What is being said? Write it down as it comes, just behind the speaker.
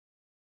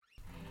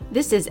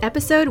This is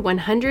episode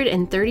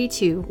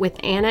 132 with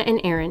Anna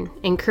and Aaron,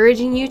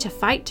 encouraging you to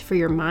fight for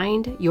your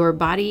mind, your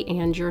body,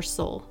 and your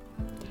soul.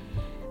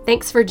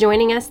 Thanks for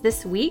joining us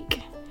this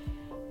week.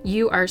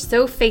 You are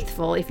so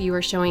faithful if you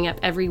are showing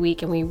up every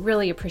week, and we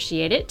really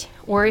appreciate it.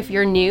 Or if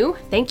you're new,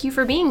 thank you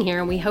for being here,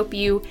 and we hope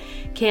you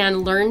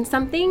can learn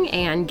something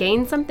and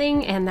gain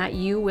something and that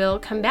you will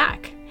come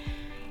back.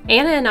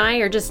 Anna and I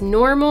are just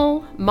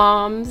normal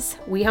moms.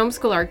 We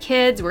homeschool our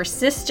kids. We're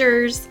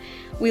sisters.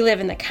 We live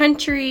in the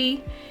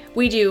country.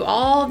 We do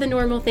all the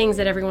normal things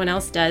that everyone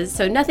else does,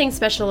 so nothing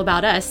special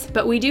about us,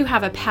 but we do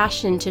have a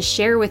passion to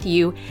share with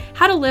you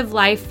how to live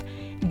life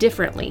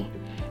differently,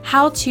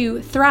 how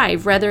to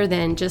thrive rather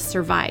than just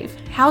survive,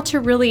 how to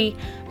really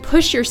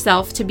push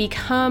yourself to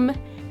become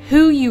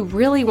who you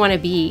really want to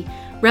be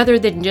rather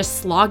than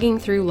just slogging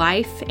through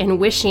life and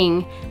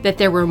wishing that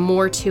there were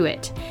more to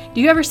it.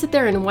 Do you ever sit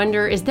there and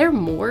wonder, is there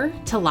more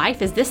to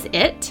life? Is this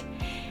it?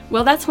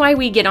 Well, that's why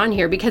we get on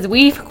here, because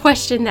we've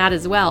questioned that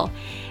as well.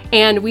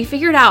 And we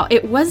figured out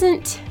it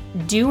wasn't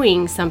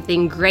doing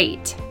something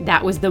great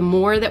that was the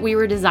more that we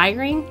were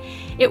desiring.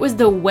 It was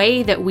the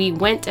way that we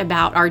went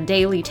about our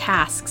daily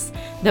tasks,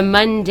 the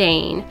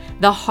mundane,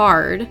 the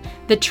hard,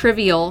 the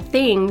trivial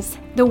things.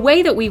 The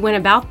way that we went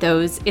about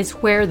those is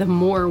where the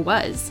more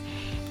was.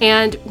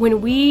 And when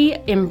we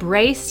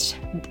embraced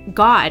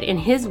God and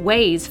His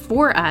ways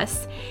for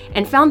us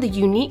and found the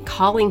unique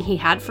calling He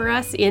had for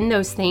us in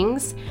those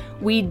things,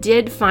 we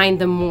did find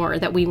the more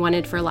that we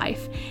wanted for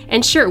life.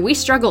 And sure, we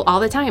struggle all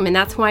the time, and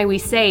that's why we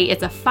say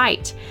it's a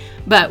fight.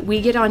 But we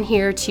get on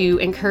here to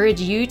encourage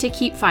you to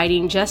keep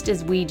fighting just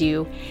as we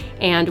do.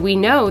 And we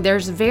know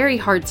there's very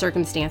hard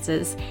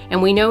circumstances,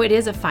 and we know it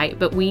is a fight,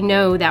 but we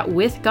know that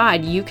with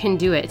God, you can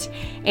do it.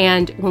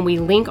 And when we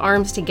link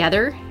arms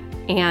together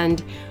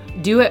and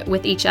do it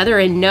with each other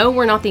and know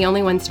we're not the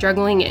only ones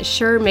struggling, it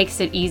sure makes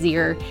it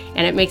easier,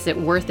 and it makes it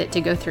worth it to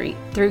go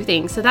through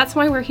things. So that's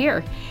why we're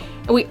here.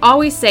 And we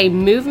always say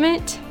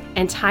movement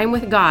and time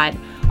with God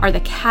are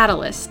the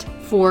catalyst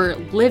for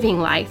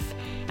living life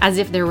as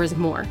if there was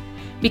more,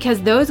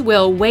 because those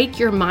will wake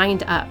your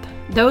mind up.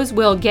 Those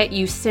will get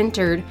you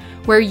centered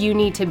where you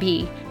need to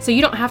be. So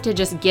you don't have to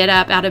just get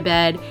up out of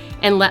bed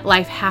and let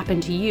life happen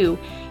to you.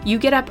 You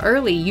get up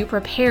early, you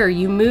prepare,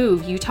 you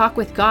move, you talk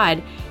with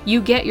God, you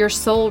get your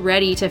soul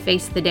ready to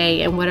face the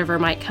day and whatever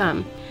might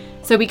come.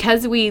 So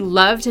because we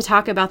love to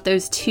talk about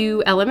those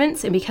two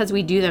elements, and because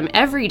we do them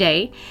every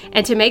day,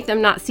 and to make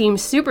them not seem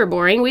super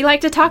boring, we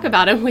like to talk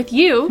about them with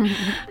you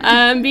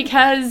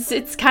because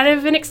it's kind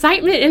of an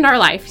excitement in our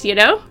life, you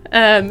know?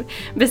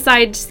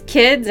 Besides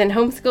kids and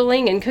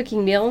homeschooling and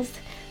cooking meals,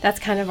 that's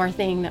kind of our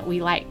thing that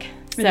we like.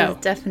 So, it is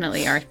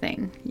definitely our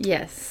thing.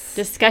 Yes.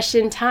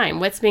 Discussion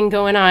time. What's been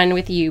going on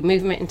with you?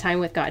 Movement and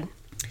time with God.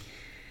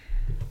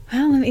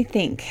 Well, let me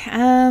think.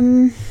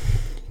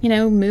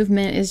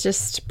 Movement is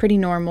just pretty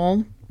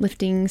normal.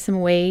 Lifting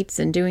some weights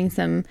and doing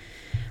some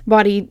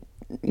body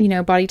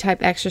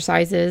type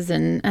exercises.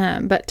 And,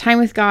 but time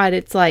with God,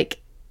 it's like,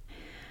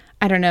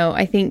 I don't know.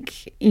 I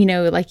think,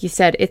 like you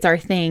said, it's our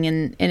thing,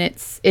 and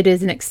it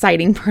is an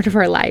exciting part of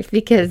our life,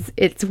 because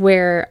it's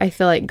where I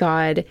feel like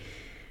God,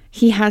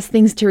 He has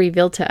things to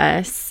reveal to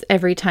us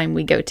every time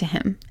we go to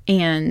Him.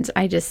 And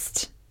I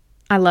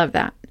love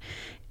that.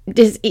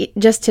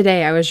 Just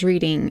today I was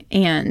reading,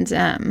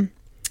 and,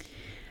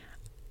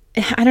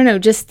 I don't know,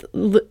 just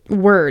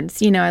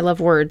words, I love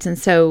words. And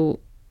so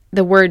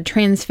the word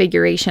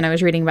transfiguration, I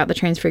was reading about the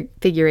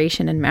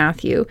transfiguration in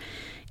Matthew,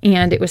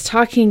 and it was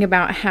talking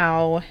about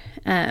how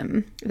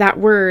that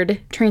word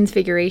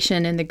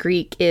transfiguration in the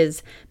Greek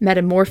is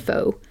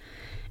metamorpho,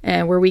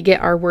 where we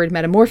get our word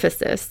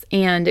metamorphosis.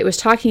 And it was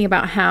talking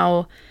about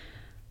how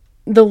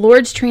the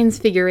Lord's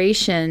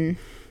transfiguration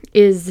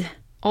is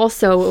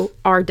also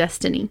our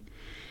destiny,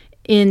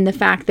 in the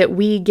fact that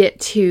we get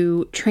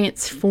to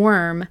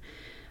transform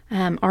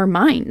our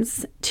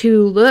minds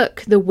to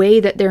look the way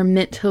that they're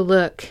meant to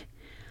look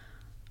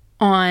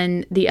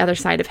on the other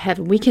side of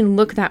heaven. We can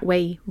look that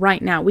way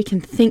right now. We can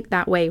think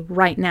that way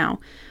right now.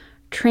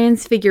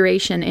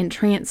 Transfiguration and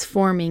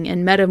transforming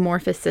and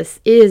metamorphosis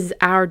is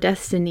our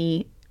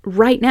destiny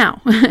right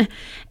now.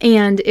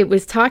 And it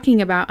was talking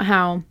about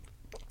how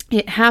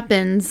it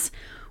happens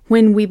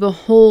when we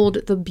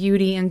behold the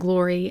beauty and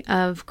glory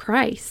of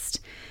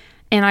Christ.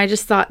 And I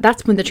just thought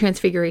that's when the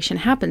transfiguration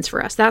happens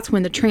for us. That's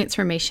when the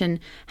transformation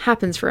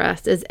happens for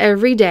us, is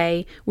every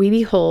day we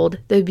behold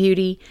the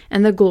beauty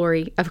and the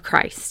glory of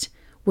Christ.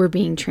 We're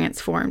being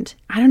transformed.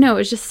 I don't know. It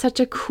was just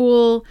such a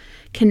cool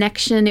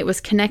connection. It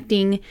was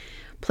connecting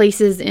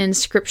places in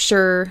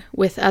Scripture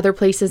with other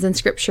places in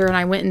Scripture. And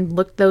I went and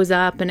looked those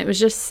up, and it was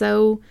just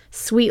so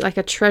sweet, like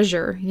a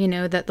treasure,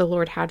 that the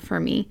Lord had for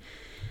me.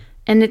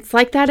 And it's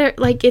like that,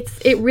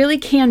 it really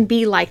can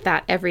be like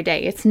that every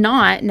day. It's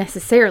not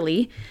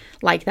necessarily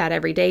like that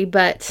every day,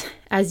 but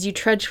as you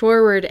trudge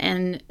forward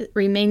and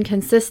remain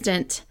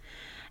consistent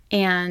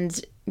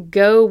and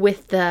go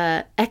with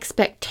the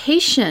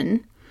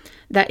expectation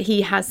that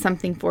He has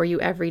something for you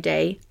every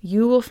day,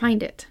 you will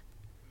find it.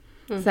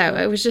 Mm-hmm. So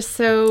it was just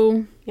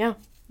so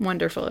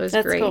wonderful. It was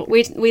That's great. cool.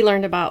 We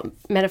learned about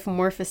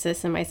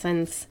metamorphosis in my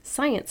son's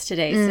science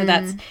today, so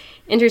that's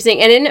interesting.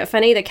 And isn't it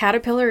funny? The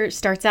caterpillar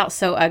starts out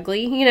so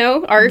ugly,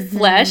 our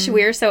flesh,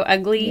 we're so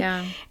ugly.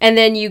 Yeah. And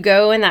then you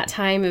go in that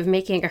time of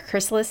making a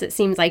chrysalis, it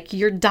seems like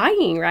you're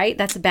dying, right?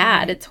 That's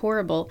bad. It's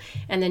horrible.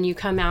 And then you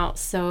come out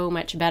so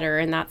much better.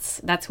 And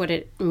that's what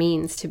it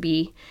means to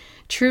be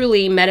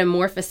truly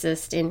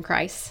metamorphosed in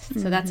Christ.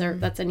 So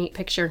that's a neat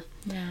picture.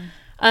 Yeah.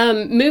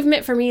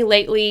 Movement for me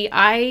lately,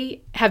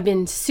 I have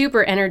been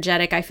super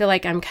energetic. I feel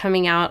like I'm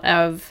coming out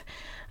of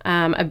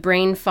a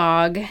brain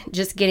fog,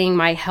 just getting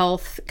my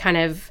health kind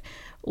of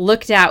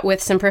looked at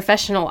with some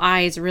professional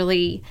eyes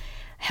really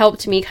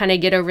helped me kind of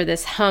get over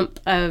this hump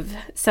of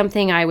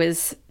something I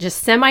was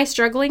just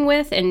semi-struggling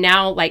with. And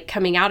now, like,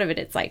 coming out of it,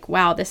 it's like,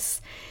 wow,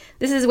 this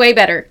is way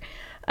better.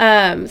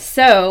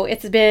 So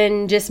it's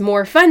been just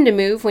more fun to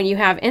move when you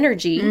have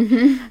energy.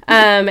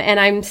 And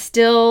I'm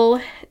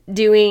still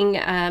doing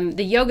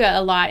the yoga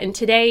a lot. And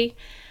today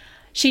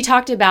she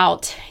talked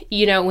about,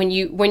 when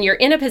you're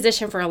in a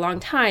position for a long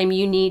time,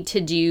 you need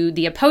to do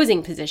the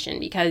opposing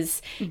position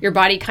because your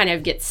body kind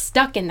of gets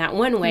stuck in that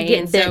one way. You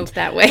get bent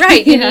that way.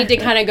 Right. You need to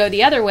kind of go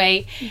the other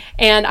way.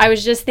 And I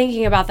was just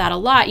thinking about that a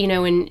lot,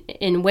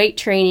 in weight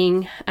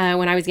training,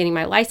 when I was getting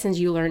my license,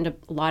 you learned a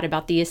lot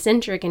about the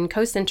eccentric and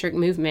concentric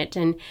movement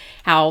and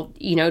how,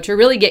 to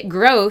really get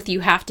growth, you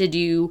have to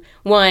do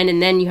one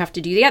and then you have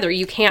to do the other.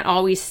 You can't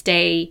always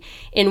stay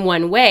in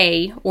one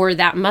way or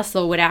that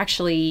muscle would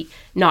actually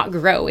not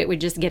grow. It would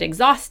just get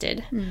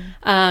exhausted.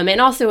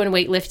 And also in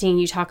weightlifting,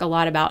 you talk a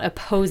lot about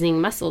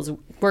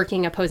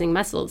working opposing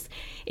muscles.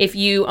 If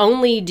you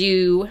only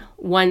do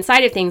one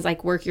side of things,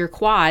 like work your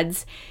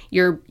quads,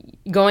 you're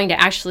going to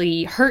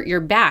actually hurt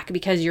your back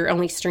because you're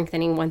only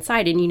strengthening one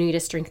side and you need to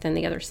strengthen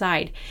the other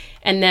side.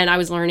 And then I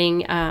was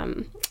learning,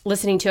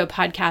 listening to a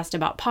podcast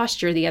about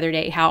posture the other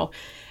day, how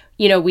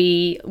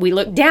we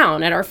look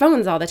down at our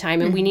phones all the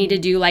time and we need to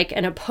do like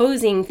an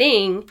opposing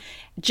thing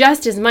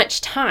just as much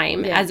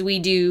time as we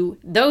do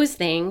those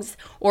things,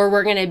 or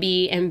we're going to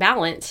be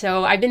imbalanced.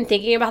 So I've been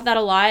thinking about that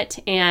a lot.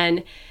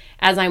 And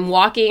as I'm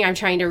walking, I'm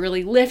trying to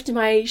really lift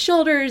my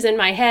shoulders and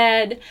my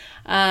head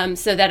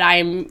so that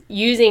I'm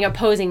using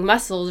opposing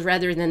muscles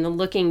rather than the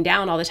looking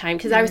down all the time.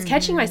 Because I was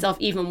catching myself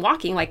even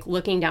walking, like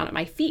looking down at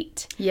my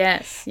feet.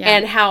 Yes. Yeah.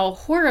 And how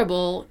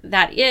horrible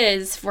that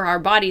is for our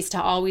bodies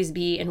to always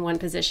be in one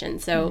position.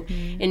 So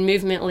in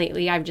movement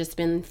lately, I've just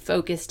been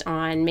focused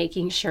on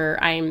making sure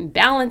I'm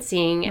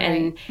balancing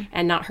and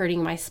not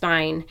hurting my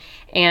spine.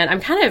 And I'm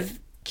kind of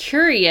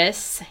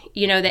curious,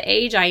 the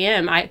age I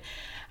am,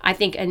 I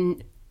think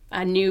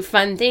a new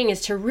fun thing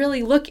is to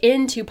really look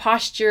into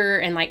posture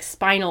and like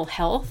spinal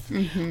health.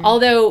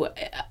 Although,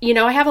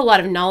 I have a lot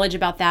of knowledge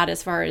about that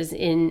as far as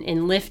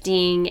in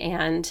lifting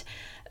and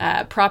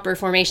proper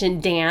formation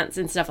dance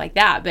and stuff like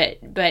that.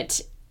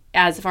 But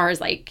as far as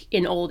like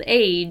in old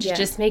age,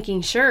 just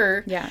making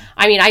sure. Yeah.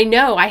 I mean, I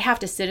know I have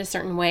to sit a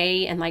certain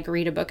way and like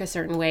read a book a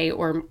certain way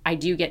or I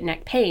do get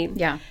neck pain.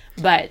 Yeah.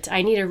 But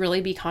I need to really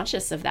be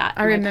conscious of that.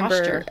 I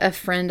remember a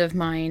friend of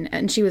mine,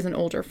 and she was an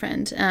older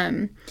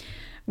friend,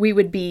 we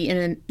would be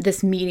in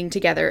this meeting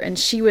together and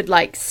she would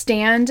like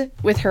stand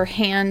with her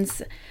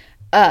hands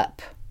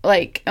up,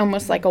 like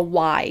almost like a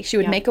Y. She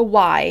would make a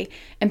Y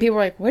and people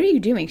were like, what are you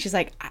doing? She's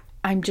like,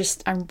 I'm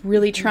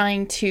really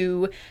trying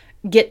to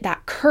get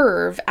that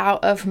curve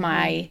out of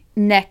my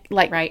neck,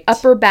 like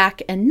upper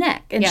back and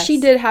neck. And she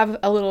did have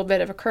a little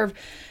bit of a curve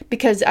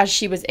because as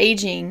she was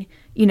aging,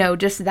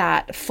 just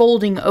that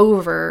folding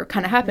over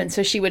kind of happened.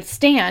 So she would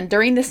stand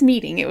during this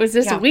meeting. It was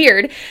just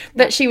weird,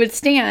 but she would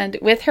stand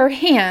with her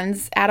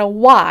hands at a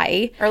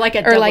Y or like a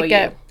or W,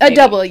 like a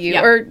W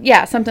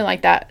or something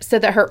like that. So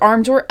that her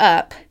arms were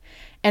up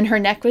and her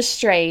neck was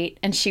straight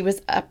and she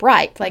was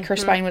upright, like her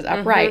spine was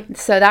upright.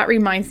 So that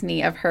reminds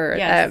me of her,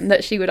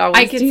 that she would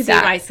always do that.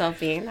 I could see myself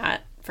being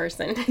that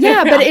person.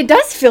 Yeah, but it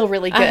does feel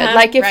really good.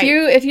 Like if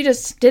you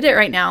just did it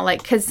right now,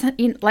 like, because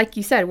like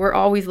you said, we're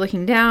always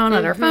looking down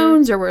at our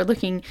phones or we're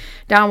looking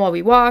down while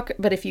we walk.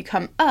 But if you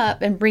come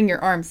up and bring your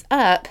arms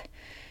up,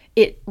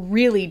 it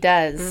really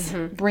does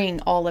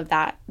bring all of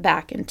that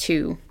back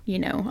into,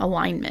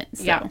 alignment.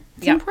 So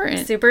it's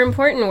important. Super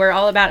important. We're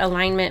all about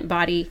alignment,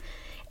 body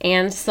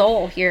and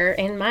soul here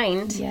and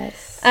mind.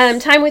 Yes.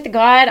 Time with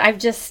God. I've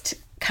just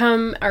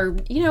come,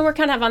 we're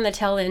kind of on the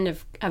tail end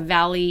of a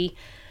valley,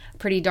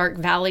 pretty dark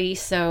valley.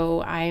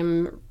 So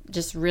I'm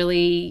just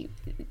really,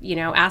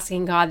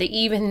 asking God that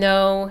even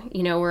though,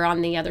 we're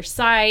on the other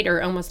side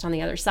or almost on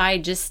the other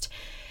side, just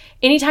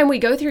anytime we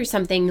go through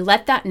something,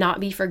 let that not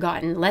be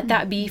forgotten. Let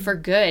that be for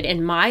good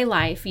in my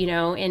life,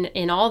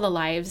 in all the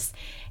lives.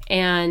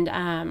 And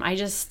I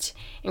just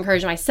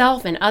encourage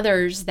myself and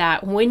others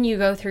that when you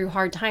go through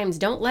hard times,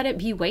 don't let it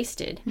be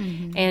wasted.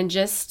 And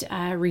just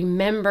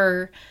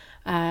remember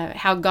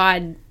how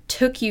God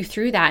took you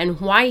through that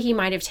and why he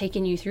might have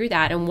taken you through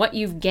that and what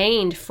you've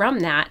gained from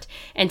that,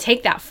 and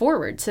take that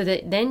forward so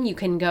that then you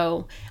can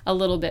go a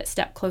little bit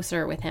step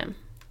closer with him.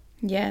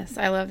 Yes,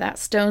 I love that.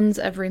 Stones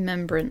of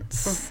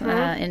remembrance.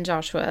 In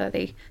Joshua,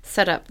 they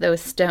set up those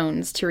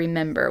stones to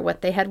remember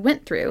what they had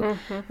went through,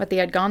 what they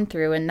had gone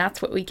through. And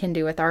that's what we can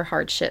do with our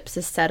hardships,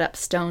 is set up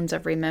stones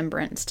of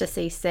remembrance to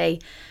say,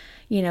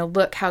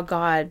 look how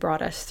God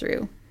brought us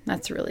through.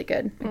 That's really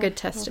good. A good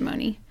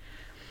testimony.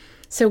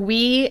 So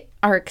we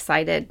are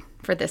excited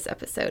for this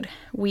episode.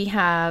 We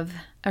have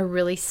a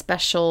really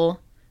special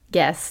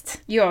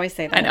guest. You always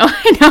say that. I know,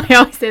 I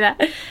always say that.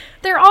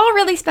 They're all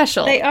really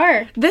special. They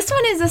are. This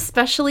one is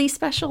especially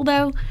special,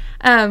 though.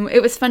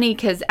 It was funny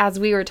because as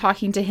we were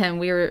talking to him,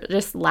 we were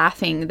just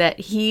laughing that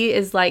he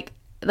is like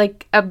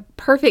a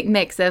perfect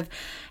mix of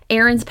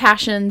Aaron's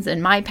passions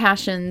and my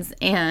passions,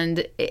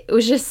 and it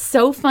was just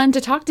so fun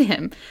to talk to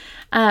him.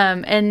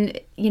 And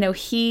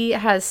he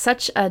has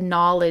such a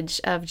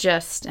knowledge of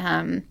just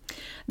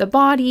the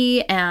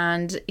body,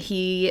 and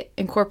he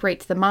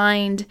incorporates the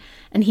mind,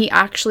 and he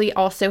actually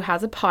also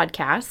has a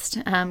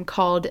podcast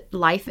called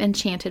Life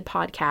Enchanted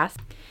Podcast,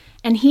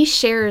 and he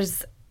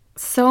shares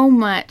so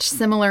much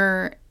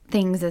similar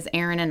things as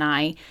Aaron and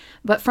I,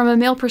 but from a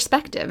male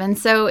perspective. And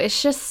so it's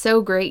just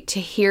so great to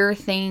hear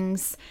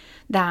things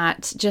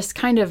that just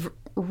kind of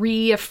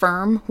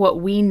reaffirm what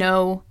we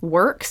know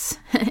works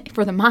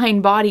for the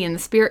mind, body, and the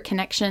spirit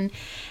connection,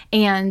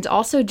 and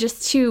also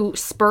just to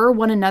spur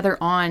one another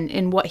on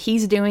in what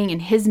he's doing in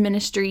his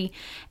ministry,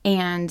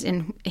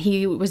 and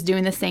he was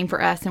doing the same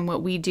for us and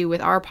what we do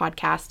with our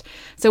podcast.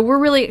 So we're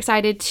really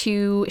excited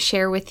to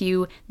share with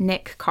you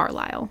Nick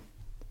Carlisle.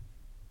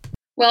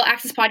 Well,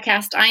 Access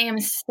Podcast, I am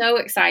so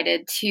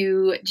excited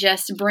to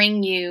just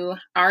bring you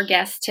our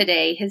guest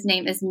today. His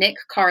name is Nick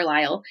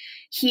Carlisle.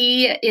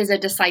 He is a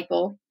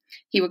disciple.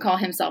 He would call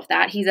himself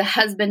that. He's a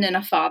husband and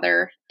a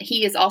father.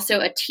 He is also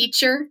a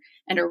teacher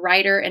and a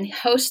writer, and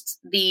hosts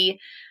the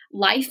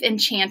Life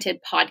Enchanted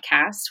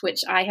podcast,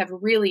 which I have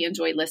really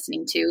enjoyed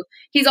listening to.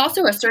 He's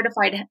also a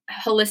certified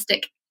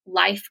holistic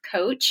life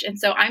coach. And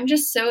so I'm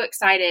just so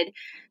excited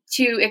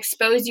to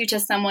expose you to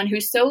someone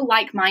who's so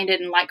like-minded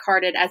and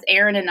like-hearted as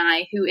Aaron and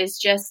I, who is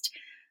just,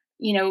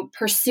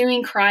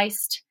 pursuing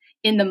Christ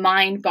in the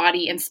mind,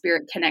 body, and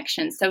spirit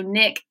connection. So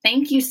Nick,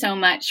 thank you so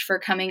much for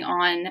coming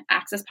on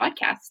Access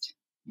Podcast.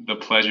 The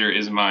pleasure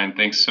is mine.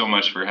 Thanks so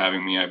much for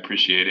having me. I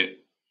appreciate it.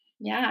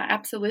 Yeah,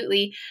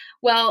 absolutely.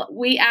 Well,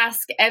 we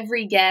ask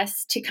every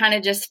guest to kind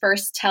of just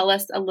first tell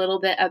us a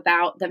little bit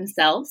about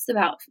themselves,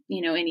 about,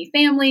 any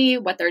family,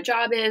 what their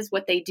job is,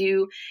 what they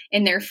do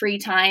in their free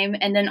time.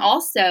 And then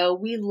also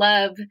we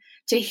love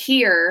to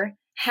hear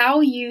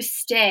how you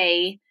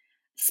stay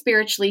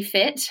spiritually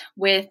fit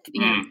with,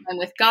 and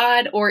with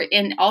God,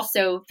 and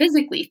also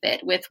physically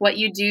fit with what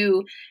you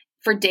do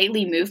for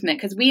daily movement,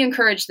 because we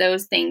encourage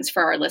those things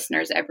for our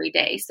listeners every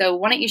day. So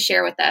why don't you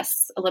share with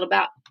us a little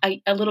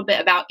bit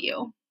about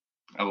you?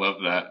 I love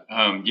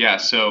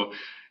that. So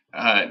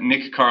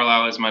Nick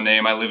Carlisle is my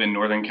name. I live in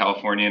Northern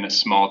California in a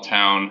small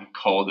town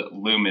called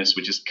Loomis,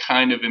 which is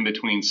kind of in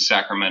between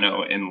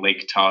Sacramento and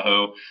Lake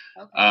Tahoe.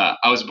 Okay.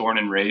 I was born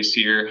and raised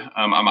here.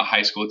 I'm a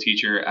high school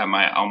teacher at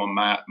my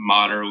alma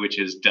mater, which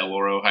is Del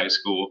Oro High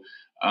School.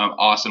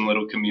 Awesome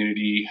little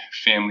community,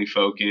 family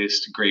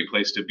focused, great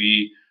place to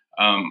be.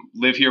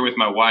 Live here with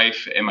my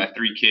wife and my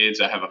 3 kids.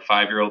 I have a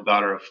 5-year-old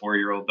daughter, a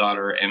 4-year-old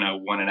daughter, and a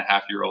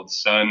 1.5-year-old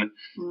son.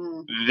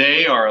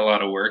 They are a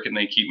lot of work and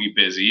they keep me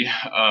busy,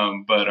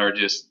 but are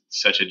just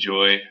such a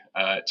joy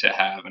to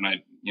have. And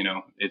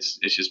it's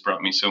just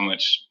brought me so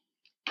much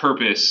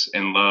purpose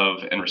and love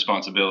and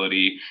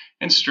responsibility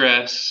and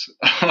stress,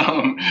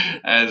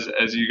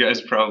 as you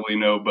guys probably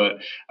know. But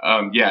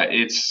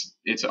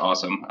it's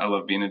awesome. I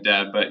love being a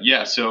dad. But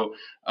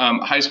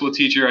high school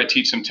teacher. I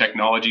teach some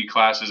technology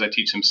classes. I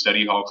teach some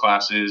study hall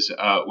classes,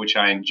 which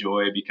I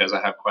enjoy because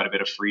I have quite a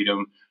bit of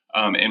freedom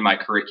in my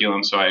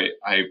curriculum. So I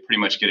pretty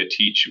much get to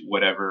teach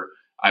whatever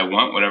I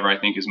want, whatever I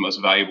think is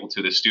most valuable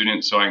to the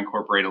student. So I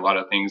incorporate a lot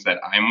of things that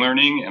I'm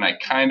learning, and I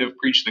kind of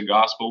preach the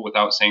gospel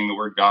without saying the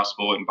word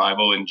gospel and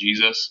Bible and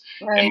Jesus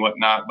and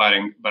whatnot.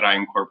 But I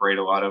incorporate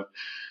a lot of,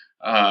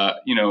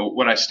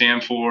 what I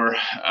stand for.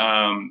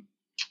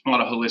 A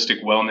lot of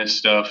holistic wellness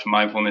stuff,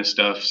 mindfulness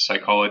stuff,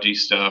 psychology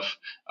stuff,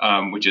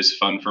 which is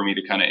fun for me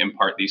to kind of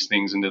impart these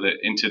things into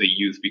the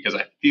youth, because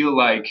I feel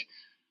like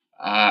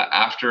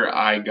after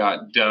I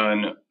got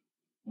done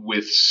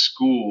with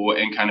school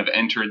and kind of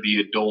entered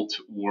the adult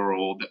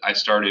world, I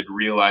started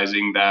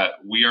realizing that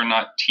we are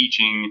not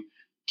teaching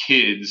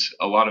kids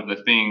a lot of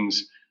the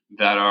things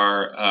that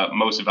are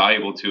most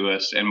valuable to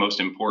us and most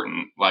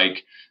important,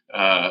 like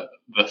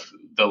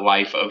the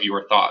life of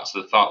your thoughts,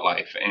 the thought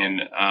life,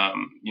 and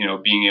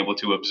being able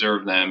to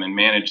observe them and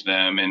manage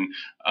them, and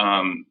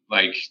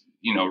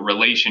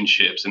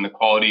relationships and the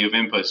quality of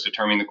inputs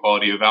determine the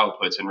quality of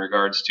outputs in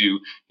regards to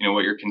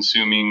what you're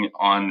consuming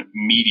on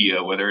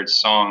media, whether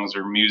it's songs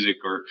or music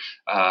or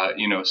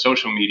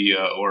social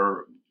media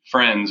or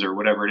friends or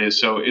whatever it is.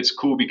 So it's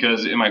cool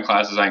because in my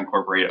classes I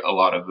incorporate a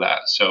lot of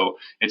that. So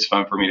it's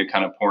fun for me to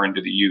kind of pour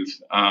into the youth,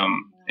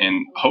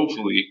 and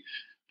hopefully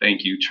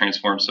thank you,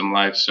 transform some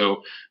lives.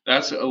 So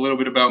that's a little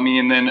bit about me.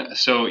 And then,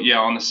 so yeah,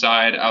 on the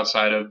side,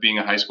 outside of being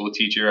a high school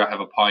teacher, I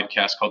have a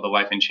podcast called the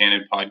Life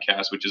Enchanted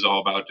podcast, which is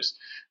all about just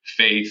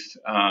faith,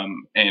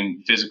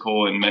 and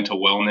physical and mental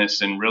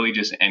wellness, and really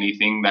just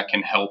anything that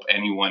can help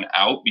anyone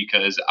out,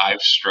 because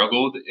I've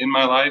struggled in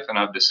my life and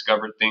I've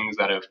discovered things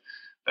that have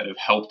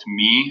helped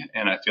me.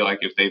 And I feel like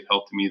if they've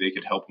helped me, they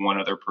could help one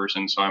other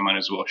person. So I might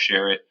as well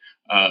share it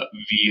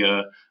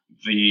via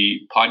the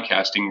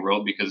podcasting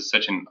world, because it's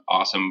such an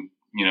awesome,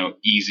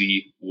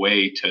 easy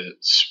way to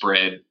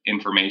spread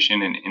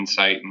information and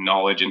insight and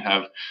knowledge, and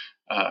have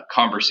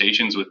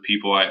conversations with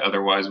people I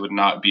otherwise would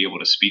not be able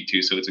to speak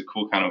to. So it's a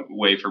cool kind of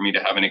way for me to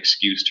have an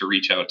excuse to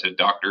reach out to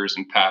doctors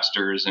and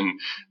pastors and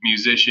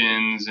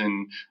musicians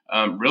and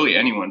really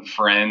anyone,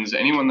 friends,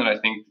 anyone that I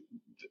think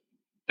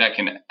that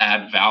can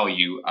add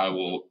value. I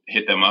will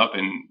hit them up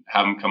and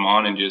have them come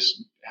on and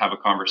just have a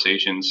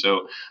conversation.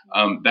 So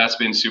that's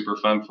been super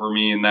fun for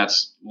me, and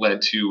that's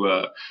led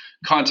to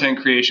content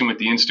creation with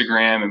the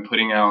Instagram and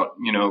putting out,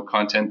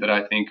 content that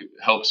I think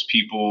helps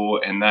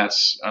people, and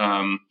that's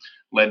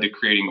led to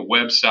creating a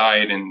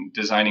website and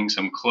designing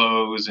some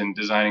clothes and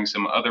designing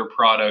some other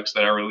products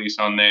that I release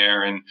on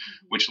there, and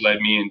which led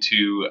me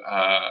into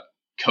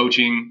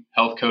coaching,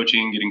 health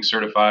coaching, getting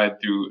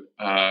certified through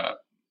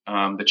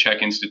the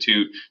Czech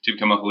Institute to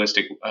become a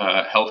holistic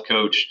health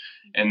coach,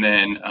 and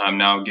then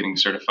now getting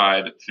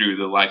certified through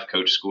the Life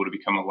Coach School to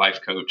become a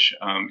life coach,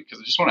 because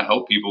I just want to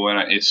help people,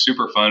 and it's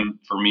super fun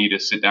for me to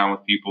sit down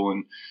with people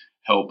and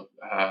help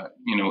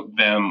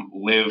them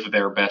live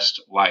their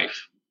best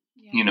life,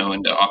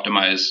 and to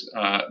optimize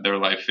their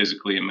life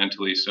physically and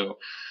mentally. So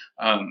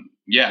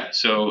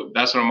so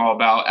that's what I'm all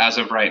about. As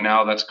of right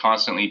now, that's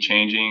constantly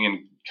changing,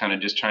 and kind of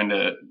just trying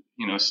to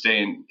stay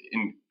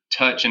in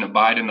touch and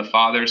abide in the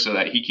Father, so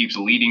that He keeps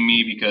leading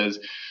me, because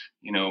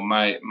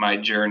my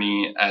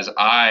journey as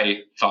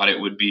I thought it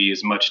would be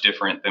is much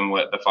different than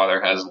what the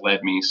Father has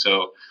led me.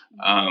 So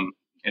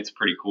it's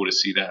pretty cool to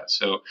see that.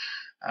 So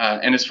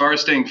and as far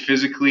as staying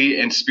physically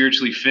and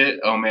spiritually fit,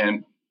 oh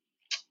man,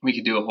 we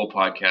could do a whole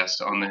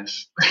podcast on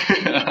this.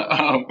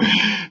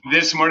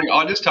 This morning,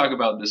 I'll just talk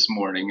about this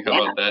morning.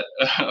 How about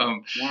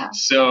that?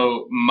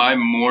 So my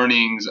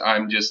mornings,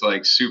 I'm just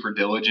like super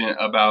diligent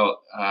about,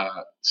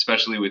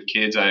 especially with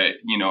kids. I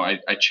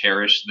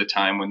cherish the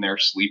time when they're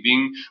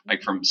sleeping.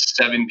 Like from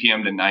 7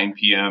 p.m. to 9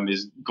 p.m.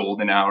 is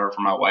golden hour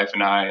for my wife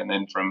and I. And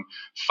then from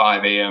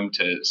 5 a.m.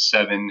 to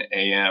 7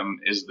 a.m.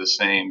 is the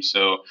same.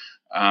 So,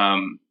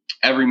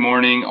 every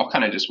morning, I'll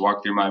kind of just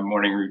walk through my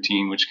morning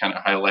routine, which kind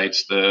of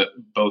highlights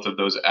both of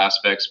those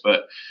aspects.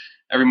 But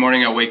every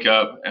morning I wake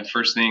up, and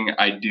first thing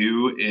I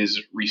do is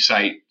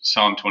recite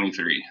Psalm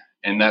 23.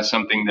 And that's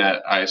something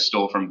that I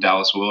stole from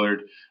Dallas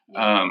Willard.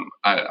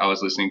 I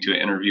was listening to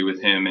an interview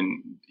with him,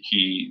 and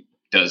he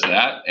does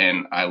that.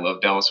 And I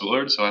love Dallas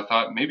Willard, so I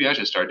thought maybe I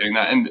should start doing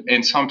that.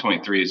 And Psalm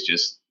 23 is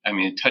just,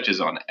 it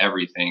touches on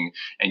everything.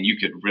 And you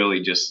could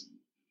really just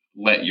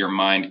let your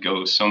mind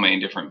go so many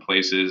different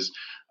places.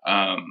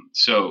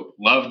 So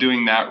love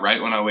doing that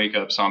right when I wake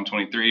up, Psalm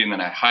 23, and then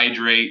I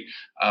hydrate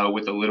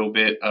with a little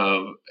bit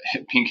of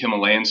pink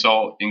Himalayan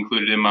salt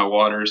included in my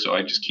water. So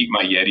I just keep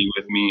my Yeti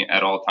with me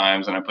at all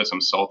times, and I put some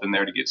salt in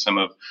there to get some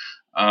of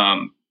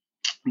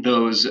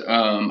those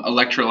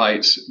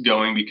electrolytes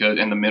going,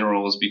 and the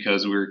minerals,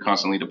 because we're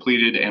constantly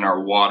depleted and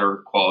our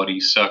water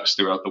quality sucks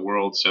throughout the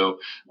world. So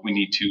we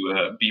need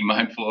to be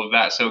mindful of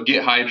that. So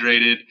get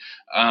hydrated.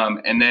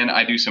 And then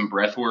I do some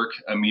breath work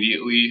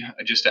immediately,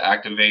 just to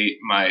activate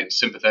my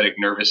sympathetic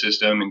nervous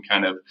system and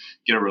kind of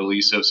get a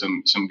release of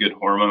some good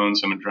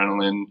hormones, some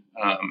adrenaline,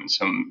 and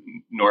some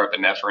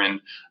norepinephrine.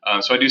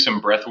 So I do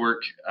some breath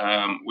work,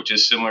 which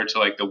is similar to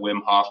like the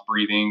Wim Hof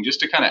breathing, just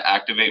to kind of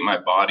activate my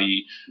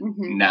body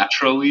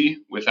naturally,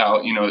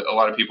 without, a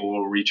lot of people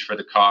will reach for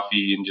the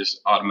coffee and just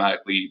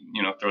automatically,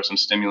 throw some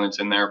stimulants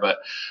in there. But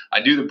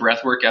I do the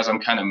breath work as I'm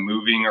kind of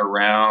moving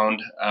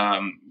around,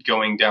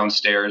 going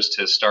downstairs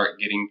to start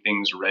getting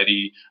things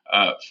ready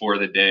for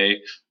the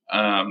day.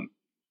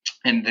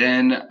 And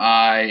then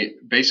I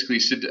basically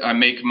I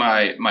make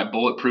my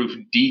bulletproof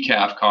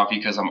decaf coffee,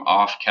 because I'm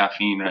off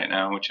caffeine right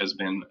now, which has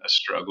been a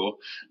struggle.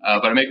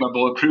 But I make my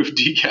bulletproof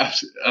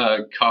decaf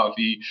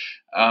coffee.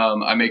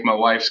 I make my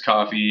wife's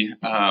coffee,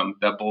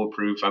 that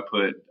bulletproof. I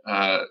put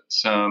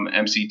some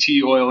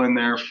MCT oil in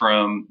there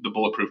from the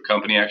Bulletproof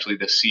Company, actually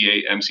the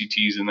C8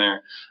 MCTs in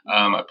there.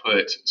 I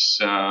put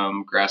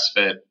some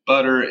grass-fed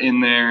butter in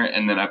there,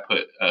 and then I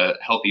put a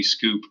healthy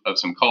scoop of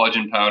some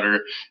collagen powder,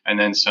 and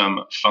then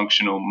some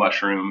functional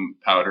mushroom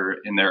powder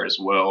in there as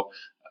well.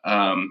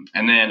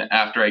 And then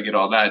after I get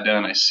all that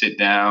done, I sit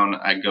down,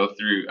 I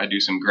do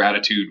some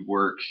gratitude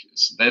work.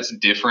 That's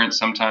different.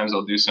 Sometimes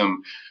I'll do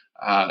some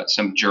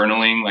some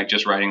journaling, like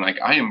just writing, like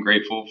I am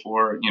grateful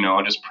for,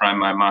 I'll just prime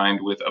my mind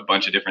with a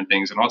bunch of different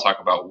things, and I'll talk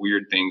about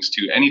weird things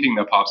too. Anything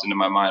that pops into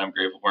my mind, I'm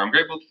grateful for. I'm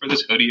grateful for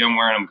this hoodie I'm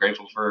wearing. I'm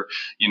grateful for,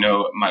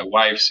 my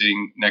wife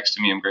sitting next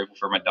to me. I'm grateful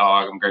for my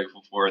dog. I'm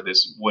grateful for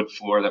this wood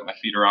floor that my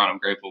feet are on. I'm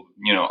grateful,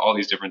 all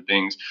these different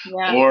things.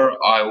 Yeah.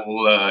 Or I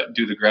will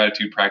do the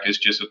gratitude practice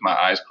just with my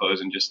eyes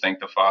closed and just thank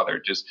the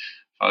Father. Just,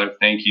 Father,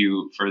 thank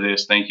you for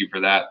this. Thank you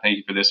for that. Thank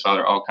you for this,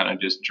 Father. All kind of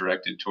just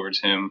directed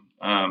towards him.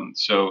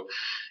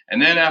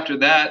 And then after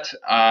that,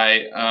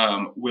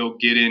 I will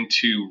get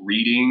into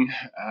reading.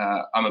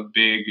 I'm a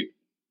big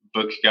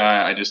book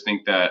guy. I just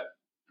think that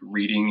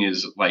reading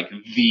is like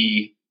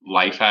the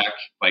life hack,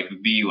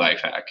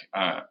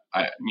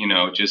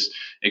 just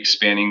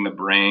expanding the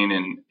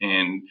brain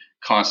and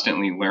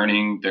constantly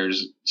learning.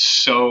 There's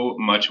so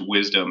much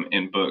wisdom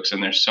in books,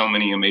 and there's so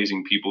many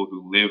amazing people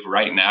who live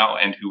right now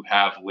and who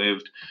have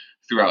lived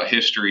throughout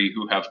history,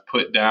 who have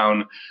put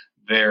down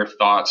their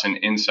thoughts and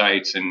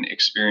insights and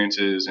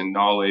experiences and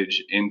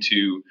knowledge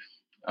into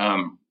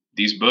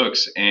these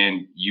books.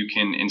 And you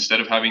can, instead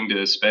of having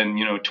to spend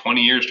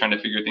 20 years trying to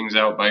figure things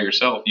out by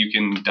yourself, you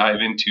can dive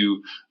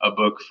into a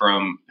book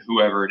from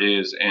whoever it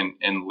is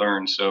and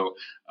learn. So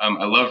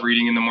I love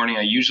reading in the morning.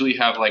 I usually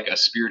have like a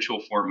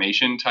spiritual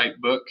formation type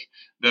book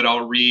that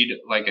I'll read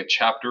like a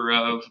chapter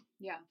of.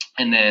 Yeah.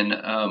 And then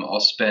I'll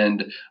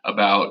spend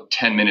about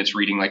 10 minutes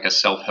reading like a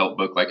self-help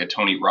book, like a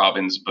Tony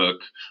Robbins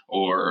book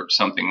or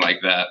something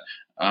like that.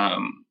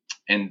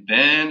 And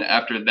then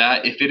after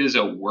that, if it is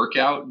a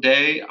workout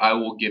day, I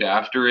will get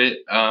after it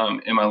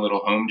in my little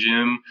home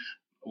gym.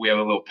 We have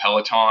a little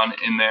Peloton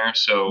in there.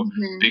 So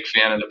big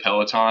fan of the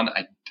Peloton.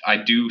 I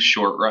do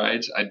short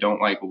rides. I don't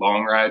like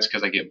long rides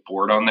because I get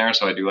bored on there.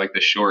 So I do like the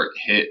short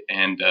HIIT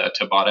and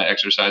Tabata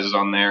exercises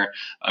on there.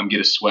 Get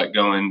a sweat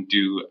going.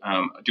 Do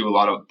a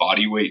lot of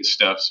body weight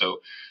stuff. So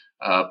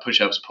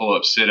push-ups,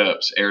 pull-ups,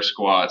 sit-ups, air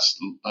squats,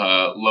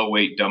 low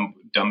weight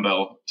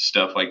dumbbell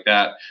stuff like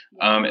that.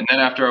 And then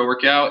after I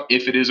work out,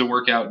 if it is a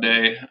workout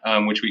day,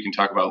 which we can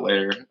talk about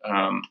later,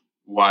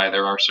 why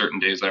there are certain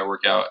days that I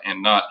work out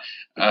and not,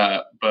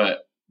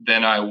 but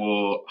then I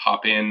will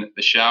hop in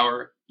the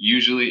shower.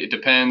 Usually it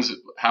depends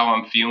how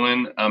I'm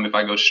feeling, if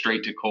I go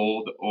straight to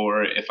cold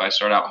or if I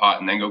start out hot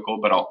and then go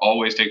cold, but I'll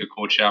always take a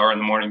cold shower in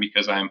the morning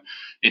because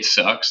it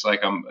sucks.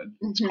 Like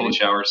cold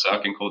showers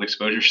suck and cold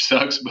exposure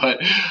sucks, but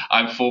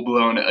I'm full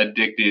blown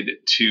addicted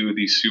to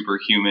the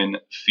superhuman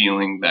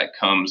feeling that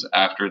comes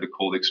after the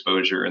cold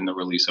exposure and the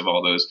release of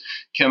all those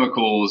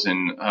chemicals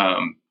and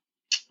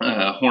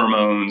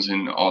hormones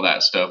and all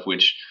that stuff,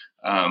 which,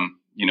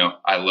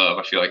 I love.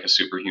 I feel like a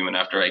superhuman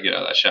after I get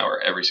out of that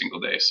shower every single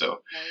day.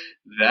 So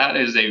that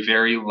is a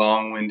very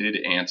long-winded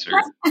answer.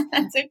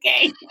 That's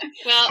okay.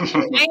 Well,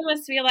 I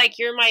almost feel like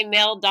you're my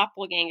male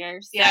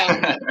doppelganger. So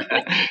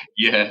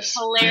yes.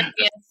 Hilarious.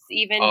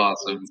 Even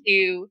awesome.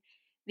 to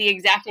the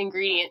exact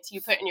ingredients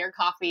you put in your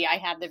coffee. I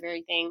had the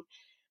very thing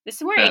this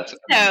morning.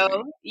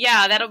 So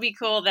yeah, that'll be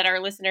cool that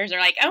our listeners are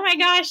like, oh my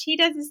gosh, he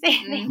does the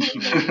same thing.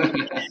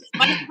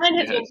 My son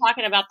has been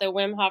talking about the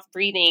Wim Hof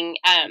breathing.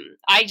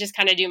 I just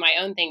kind of do my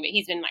own thing, but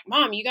he's been like,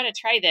 Mom, you got to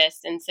try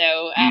this. And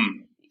so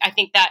I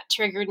think that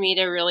triggered me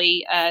to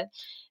really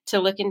to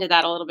look into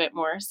that a little bit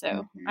more.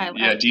 So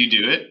do you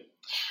do it?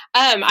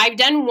 I've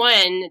done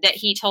one that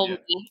he told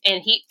me,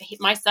 and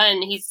my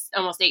son, he's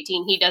almost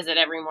 18. He does it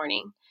every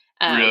morning.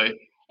 Really?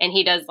 And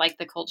he does like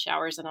the cold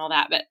showers and all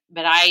that.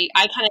 But I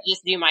kind of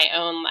just do my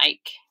own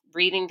like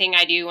breathing thing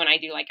I do when I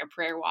do like a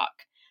prayer walk.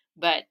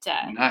 But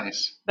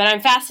nice. But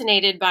I'm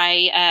fascinated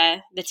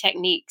by the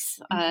techniques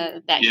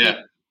that he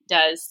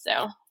does.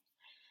 So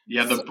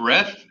the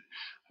breath,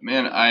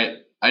 man,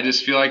 I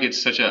just feel like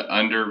it's such an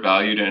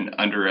undervalued and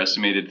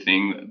underestimated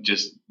thing,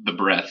 just the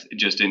breath,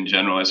 just in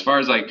general. As far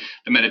as like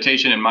the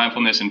meditation and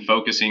mindfulness and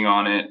focusing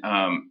on it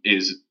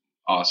is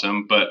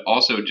awesome, but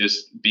also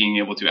just being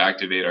able to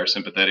activate our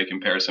sympathetic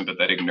and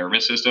parasympathetic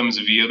nervous systems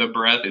via the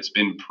breath. It's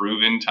been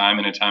proven time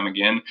and time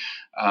again.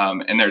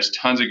 And there's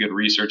tons of good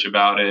research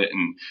about it.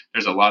 And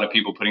there's a lot of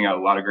people putting out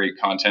a lot of great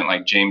content,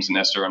 like James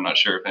Nestor. I'm not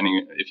sure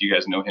if you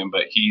guys know him,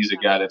 but he's a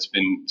guy that's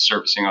been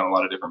surfacing on a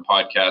lot of different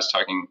podcasts,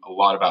 talking a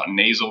lot about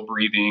nasal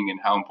breathing and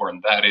how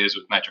important that is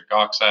with nitric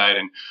oxide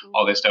and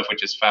all this stuff,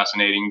 which is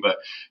fascinating. But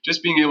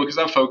just being able, because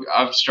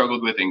I've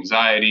struggled with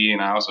anxiety,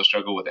 and I also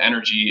struggle with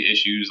energy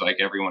issues like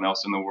everyone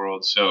else in the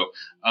world. So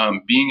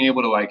being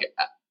able to like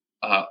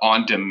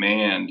on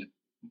demand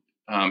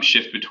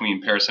shift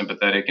between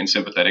parasympathetic and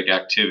sympathetic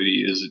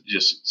activity is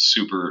just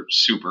super,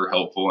 super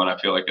helpful. And I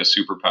feel like a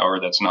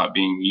superpower that's not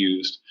being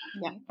used.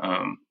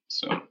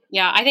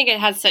 I think it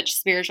has such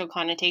spiritual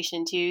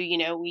connotation too.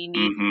 We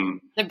need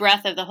the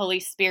breath of the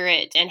Holy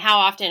Spirit. And how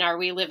often are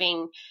we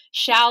living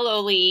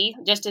shallowly,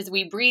 just as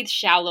we breathe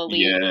shallowly?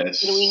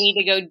 Yes. And we need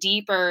to go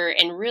deeper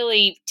and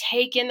really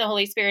take in the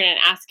Holy Spirit and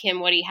ask him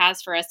what he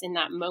has for us in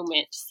that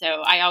moment. So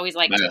I always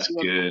like to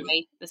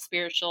apply the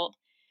spiritual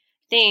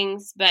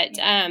things, but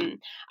I'm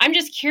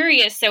just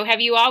curious. So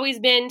have you always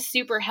been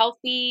super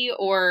healthy,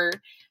 or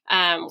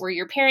were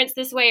your parents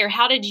this way, or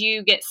how did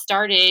you get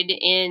started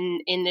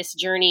in this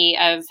journey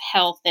of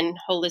health and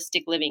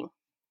holistic living?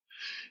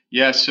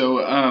 Yeah,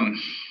 so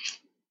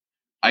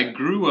I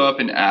grew up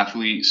an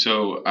athlete,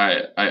 so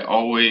I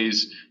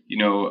always,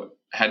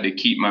 had to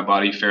keep my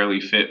body fairly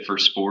fit for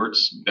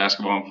sports,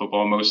 basketball and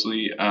football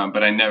mostly.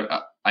 But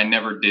I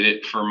never did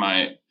it for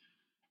my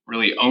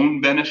really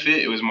own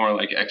benefit. It was more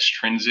like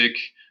extrinsic,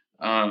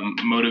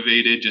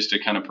 motivated just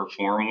to kind of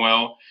perform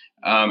well.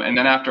 And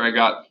then after I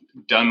got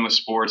done with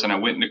sports and I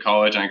went into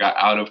college and I got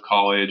out of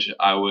college,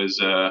 I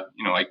was,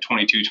 like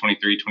 22,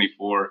 23,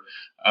 24,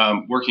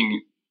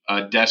 working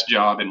a desk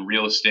job in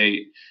real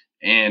estate,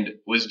 and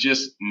was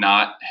just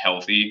not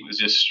healthy, was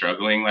just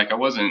struggling. Like I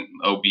wasn't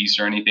obese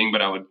or anything, but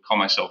I would call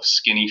myself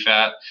skinny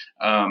fat,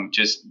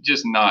 just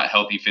not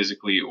healthy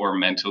physically or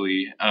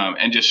mentally,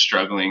 and just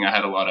struggling. I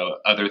had a lot of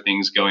other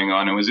things going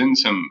on. I was in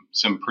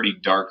some pretty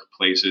dark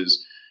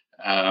places,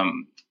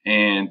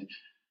 and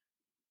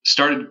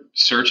started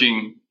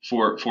searching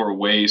for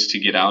ways to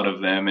get out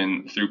of them,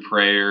 and through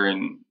prayer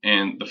and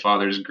the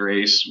Father's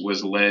grace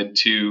was led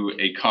to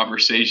a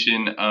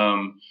conversation.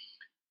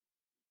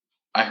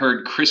 I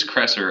heard Chris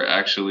Kresser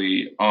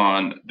actually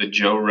on the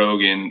Joe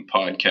Rogan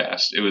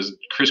podcast. It was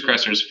Chris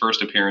Kresser's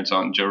first appearance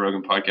on Joe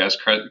Rogan podcast.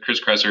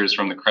 Chris Kresser is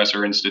from the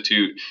Kresser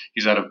Institute.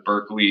 He's out of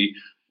Berkeley.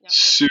 Yep.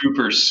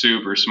 Super,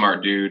 super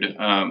smart dude.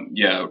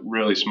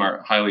 Really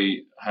smart.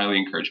 Highly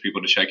encourage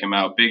people to check him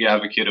out. Big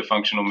advocate of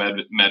functional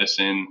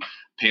medicine,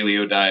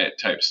 paleo diet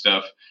type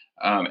stuff.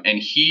 And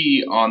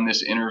he, on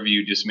this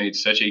interview, just made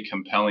such a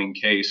compelling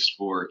case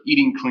for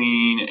eating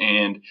clean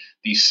and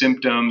the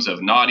symptoms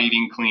of not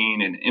eating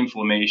clean and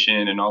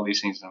inflammation and all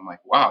these things. And I'm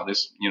like, wow,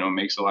 this,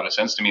 makes a lot of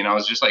sense to me. And I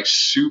was just like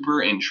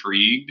super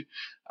intrigued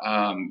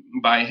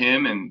by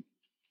him. And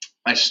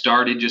I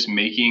started just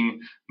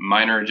making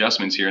minor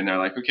adjustments here and there.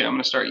 Like, okay, I'm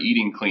going to start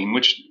eating clean,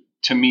 which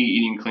to me,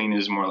 eating clean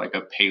is more like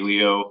a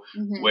paleo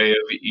way of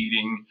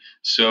eating.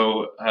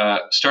 So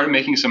started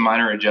making some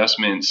minor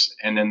adjustments,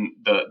 and then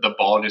the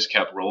ball just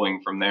kept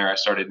rolling from there. I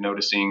started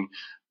noticing,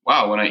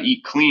 wow, when I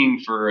eat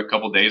clean for a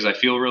couple of days, I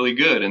feel really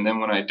good. And then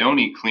when I don't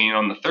eat clean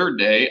on the third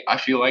day, I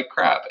feel like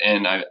crap,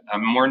 and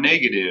I'm more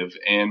negative,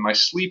 and my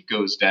sleep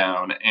goes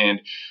down.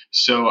 And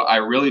so I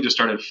really just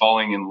started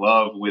falling in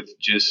love with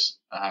just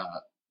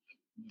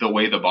the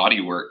way the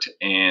body worked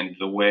and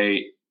the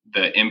way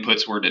the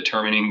inputs were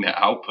determining the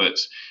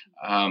outputs.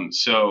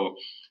 So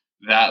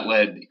that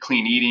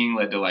clean eating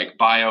led to like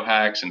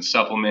biohacks and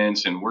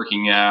supplements and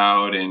working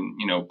out and,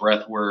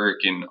 breath work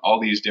and all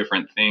these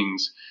different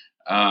things.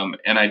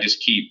 And I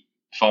just keep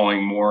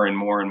falling more and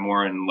more and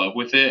more in love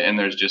with it. And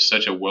there's just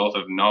such a wealth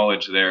of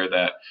knowledge there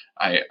that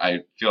I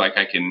feel like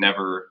I can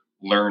never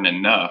learn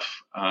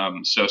enough.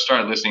 So I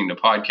started listening to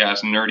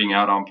podcasts, nerding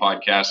out on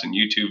podcasts and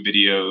YouTube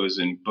videos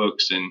and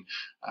books and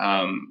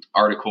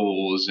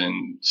articles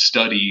and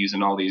studies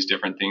and all these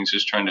different things,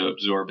 just trying to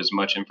absorb as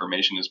much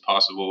information as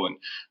possible, and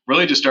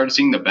really just started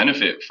seeing the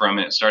benefit from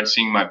it. Started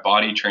seeing my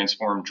body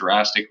transform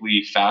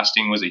drastically.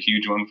 Fasting was a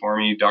huge one for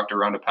me. Dr.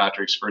 Rhonda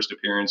Patrick's first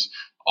appearance,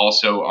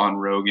 also on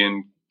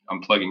Rogan.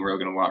 I'm plugging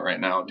Rogan a lot right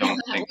now. Don't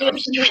think I'm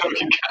just a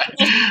Rogan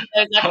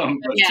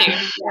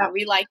guy.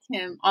 We like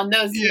him on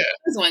those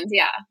ones.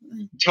 Yeah,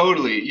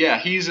 totally.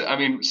 Yeah,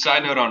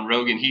 side note on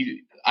Rogan,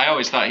 I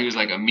always thought he was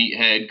like a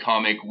meathead,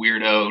 comic,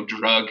 weirdo,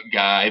 drug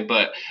guy.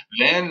 But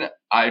then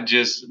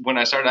when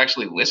I started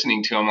actually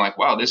listening to him, I'm like,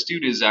 wow, this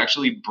dude is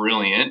actually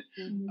brilliant.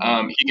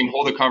 Mm-hmm. He can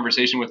hold a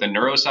conversation with a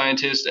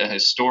neuroscientist, a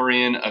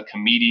historian, a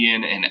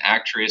comedian, an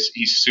actress.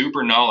 He's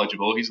super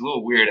knowledgeable. He's a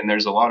little weird, and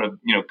there's a lot of,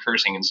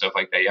 cursing and stuff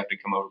like that you have to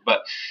come over.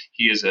 But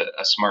he is a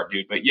smart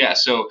dude. But yeah,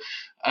 so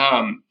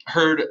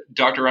heard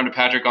Dr. Rhonda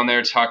Patrick on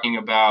there talking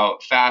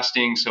about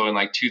fasting. So in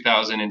like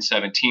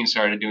 2017,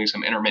 started doing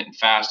some intermittent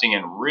fasting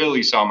and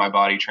really saw my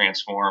body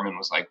transform and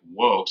was like,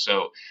 whoa.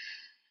 So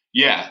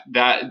yeah,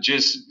 that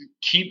just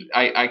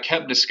I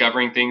kept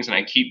discovering things, and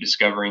I keep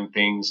discovering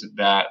things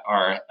that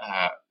are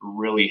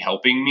really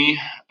helping me.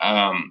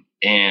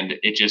 And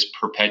it just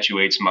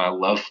perpetuates my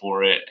love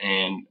for it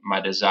and my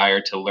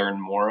desire to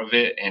learn more of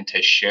it and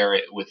to share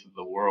it with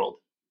the world.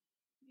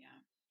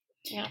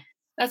 Yeah.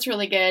 That's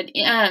really good.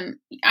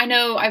 I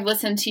know I've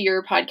listened to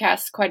your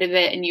podcast quite a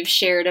bit, and you've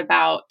shared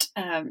about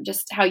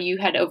just how you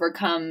had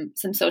overcome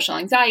some social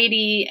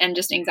anxiety and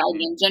just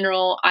anxiety in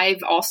general.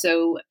 I've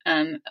also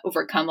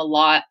overcome a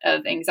lot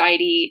of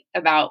anxiety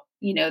about,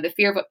 the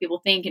fear of what people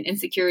think and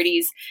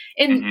insecurities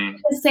in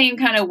the same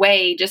kind of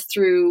way, just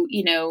through,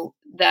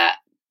 that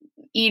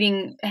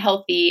eating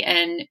healthy.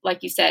 And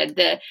like you said,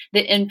 the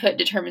input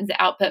determines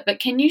the output. But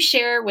can you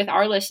share with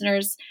our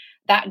listeners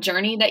that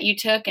journey that you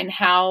took and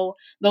how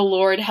the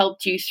Lord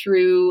helped you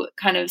through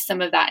kind of some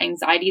of that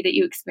anxiety that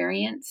you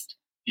experienced?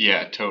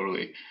 Yeah,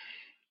 totally.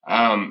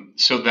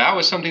 So that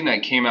was something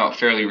that came out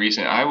fairly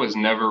recent. I was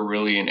never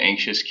really an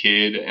anxious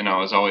kid, and I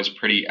was always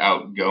pretty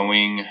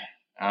outgoing,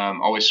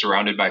 always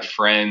surrounded by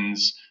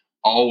friends,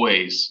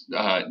 always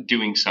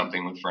doing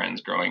something with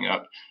friends growing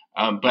up.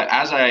 But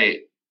as I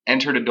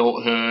entered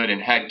adulthood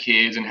and had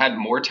kids and had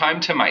more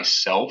time to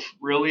myself,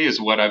 really, is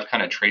what I've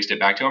kind of traced it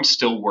back to. I'm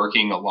still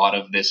working a lot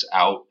of this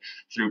out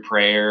through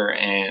prayer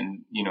and,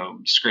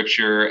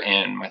 scripture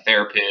and my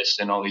therapist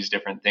and all these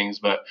different things.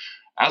 But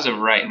as of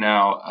right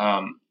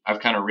now,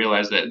 I've kind of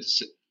realized that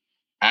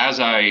as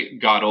I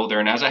got older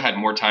and as I had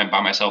more time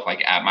by myself,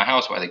 like at my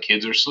house while the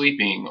kids are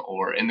sleeping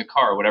or in the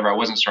car or whatever, I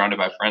wasn't surrounded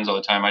by friends all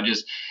the time.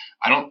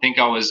 I don't think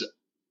I was,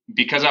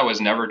 because I was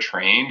never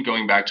trained,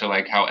 going back to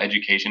like how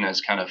education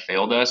has kind of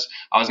failed us.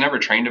 I was never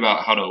trained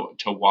about how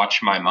to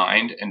watch my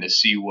mind and to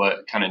see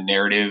what kind of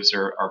narratives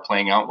are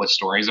playing out, what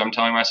stories I'm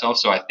telling myself.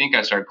 So I think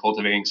I started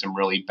cultivating some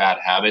really bad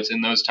habits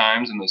in those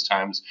times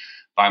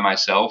by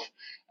myself.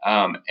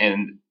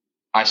 And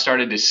I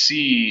started to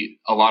see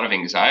a lot of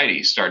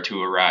anxiety start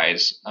to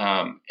arise.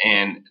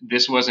 And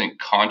this wasn't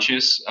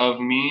conscious of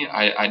me.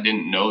 I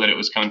didn't know that it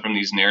was coming from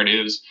these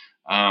narratives.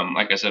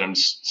 Like I said, I'm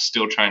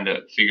still trying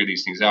to figure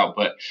these things out.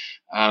 But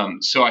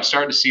so I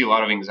started to see a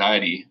lot of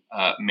anxiety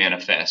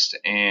manifest,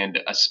 and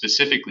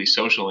specifically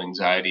social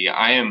anxiety.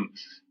 I am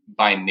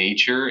by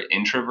nature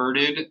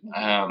introverted.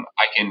 I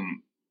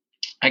can,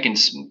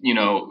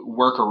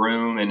 work a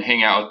room and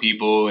hang out with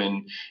people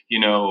and,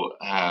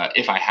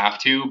 if I have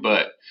to.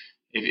 But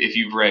if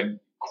you've read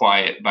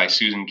Quiet by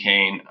Susan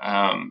Cain,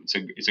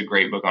 it's a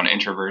great book on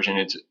introversion.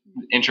 It's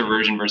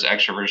introversion versus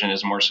extroversion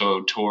is more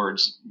so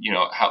towards,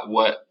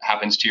 what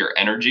happens to your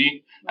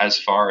energy as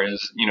far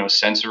as,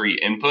 sensory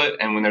input.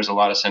 And when there's a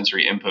lot of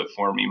sensory input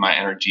for me, my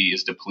energy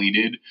is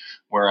depleted.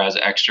 Whereas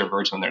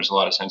extroverts, when there's a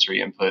lot of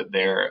sensory input,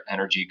 their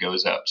energy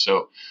goes up.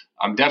 So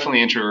I'm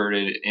definitely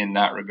introverted in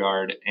that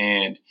regard.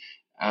 And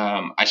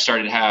I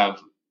started to have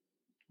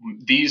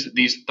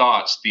these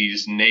thoughts,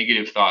 these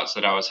negative thoughts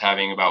that I was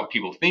having about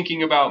people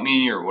thinking about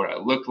me or what I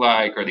look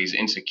like, or these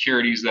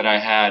insecurities that I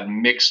had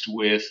mixed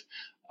with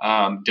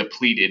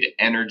depleted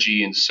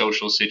energy in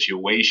social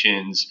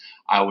situations.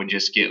 I would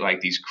just get like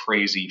these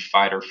crazy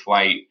fight or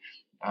flight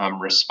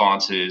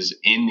responses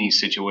in these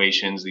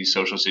situations, these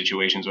social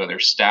situations, whether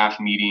staff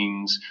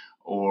meetings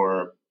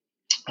or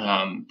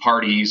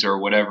parties or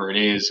whatever it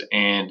is,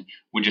 and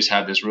would just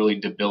have this really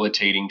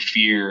debilitating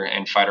fear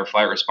and fight or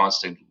flight response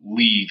to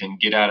leave and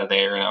get out of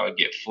there. And I would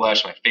get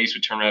flushed, my face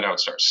would turn red, I would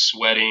start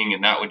sweating,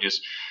 and that would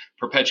just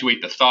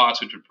perpetuate the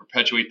thoughts, which would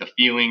perpetuate the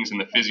feelings and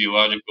the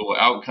physiological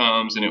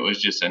outcomes. And it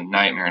was just a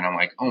nightmare. And I'm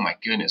like, oh my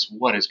goodness,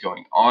 what is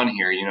going on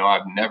here?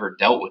 I've never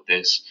dealt with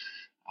this.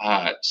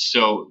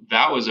 So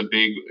that was a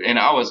big, and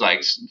I was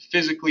like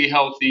physically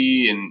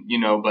healthy and,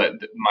 but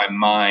my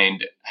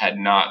mind had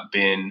not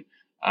been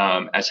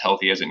as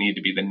healthy as it needed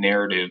to be, the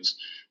narratives.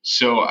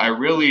 So I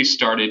really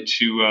started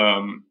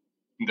to,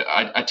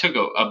 I took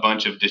a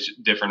bunch of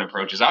different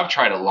approaches. I've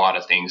tried a lot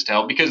of things to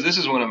help, because this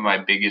is one of my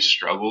biggest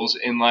struggles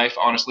in life,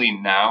 honestly,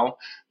 now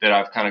that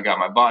I've kind of got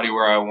my body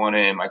where I want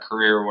it and my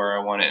career where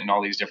I want it and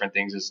all these different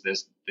things, is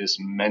this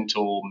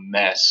mental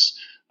mess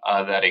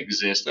that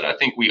exists that I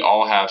think we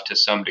all have to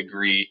some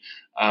degree.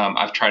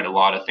 I've tried a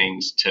lot of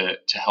things to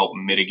help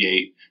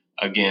mitigate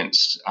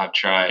against. I've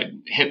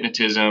tried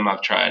hypnotism. I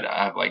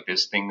have like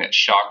this thing that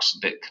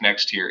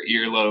connects to your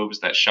earlobes,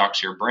 that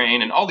shocks your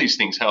brain, and all these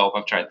things help.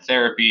 I've tried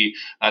therapy.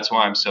 That's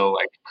why I'm so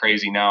like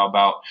crazy now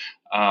about,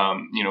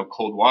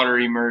 cold water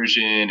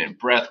immersion and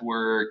breath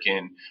work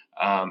and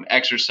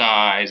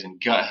exercise and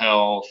gut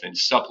health and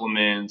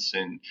supplements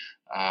and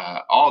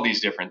all these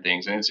different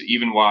things. And it's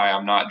even why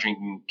I'm not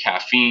drinking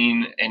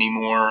caffeine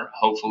anymore,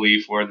 hopefully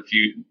for for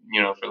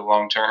the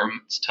long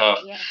term. It's tough.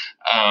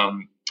 Yeah.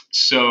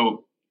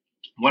 So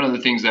one of the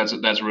things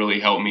that's really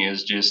helped me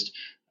is just,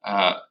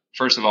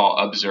 first of all,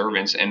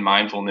 observance and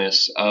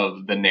mindfulness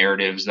of the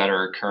narratives that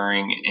are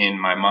occurring in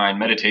my mind.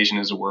 Meditation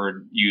is a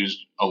word used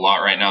a lot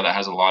right now that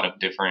has a lot of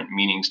different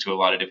meanings to a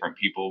lot of different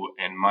people,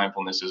 and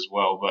mindfulness as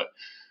well. But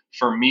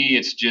for me,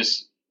 it's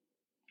just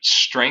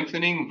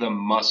strengthening the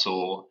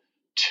muscle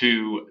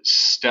to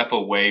step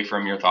away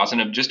from your thoughts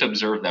and just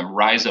observe them,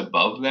 rise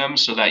above them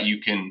so that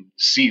you can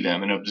see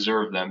them and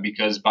observe them.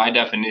 Because by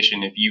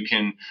definition, if you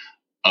can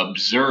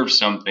observe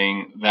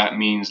something, that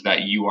means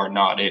that you are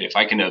not it. If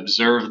I can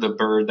observe the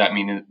bird, that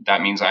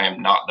means I am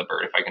not the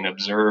bird. If I can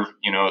observe,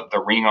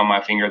 the ring on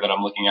my finger that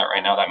I'm looking at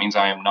right now, that means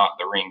I am not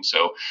the ring.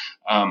 So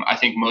I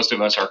think most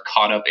of us are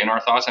caught up in our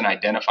thoughts and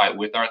identify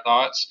with our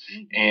thoughts,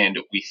 and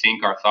we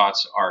think our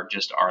thoughts are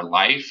just our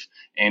life.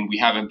 And we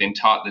haven't been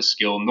taught the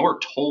skill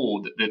nor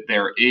told that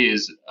there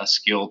is a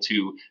skill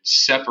to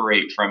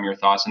separate from your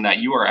thoughts, and that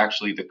you are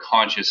actually the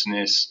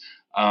consciousness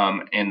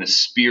and the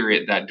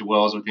spirit that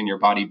dwells within your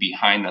body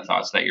behind the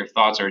thoughts, that your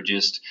thoughts are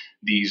just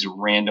these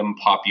random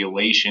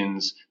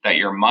populations that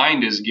your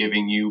mind is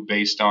giving you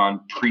based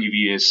on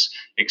previous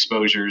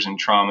exposures and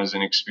traumas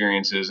and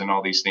experiences and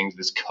all these things,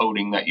 this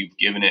coding that you've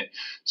given it.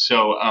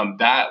 So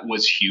that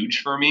was huge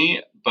for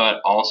me,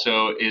 but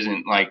also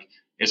isn't like,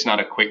 it's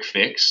not a quick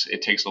fix.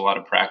 It takes a lot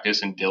of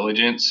practice and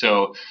diligence.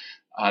 So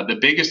the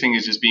biggest thing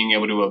is just being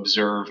able to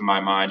observe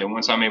my mind. And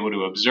once I'm able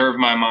to observe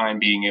my mind,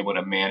 being able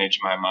to manage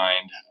my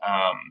mind.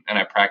 And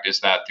I practice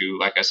that through,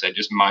 like I said,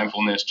 just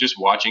mindfulness, just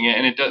watching it.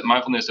 And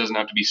mindfulness doesn't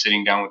have to be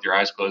sitting down with your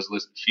eyes closed,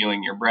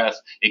 feeling your breath.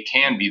 It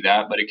can be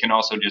that, but it can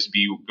also just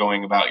be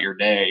going about your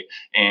day.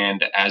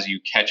 And as you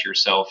catch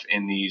yourself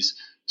in these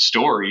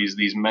stories,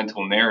 these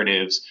mental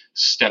narratives,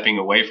 stepping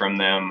away from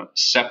them,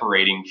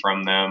 separating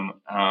from them,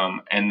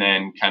 and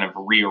then kind of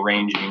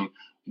rearranging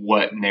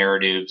what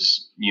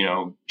narratives,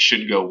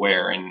 should go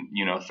where, and,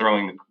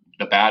 throwing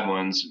the bad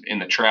ones in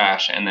the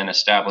trash, and then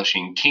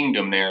establishing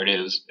kingdom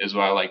narratives is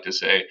what I like to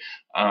say.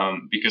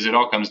 Because it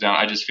all comes down,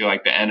 I just feel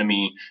like the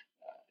enemy,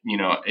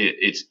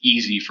 it's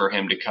easy for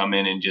him to come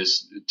in and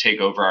just take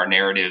over our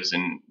narratives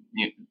and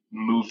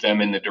move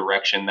them in the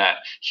direction that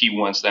he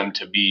wants them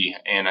to be.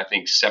 And I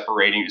think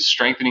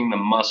strengthening the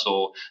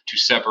muscle to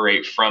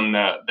separate from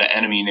the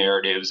enemy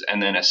narratives,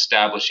 and then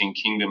establishing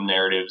kingdom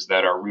narratives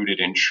that are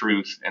rooted in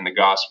truth and the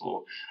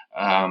gospel,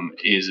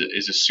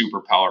 is a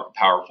super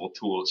powerful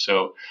tool.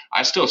 So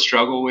I still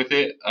struggle with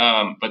it,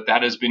 but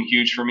that has been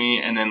huge for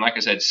me. And then, like I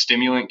said,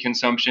 stimulant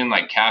consumption,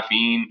 like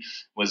caffeine,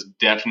 was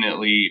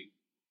definitely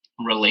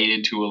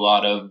related to a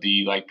lot of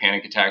the like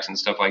panic attacks and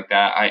stuff like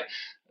that.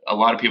 A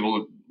lot of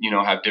people,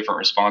 have different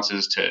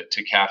responses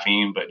to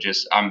caffeine, but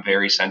just I'm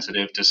very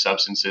sensitive to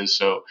substances.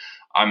 So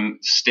I'm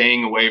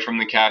staying away from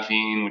the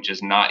caffeine, which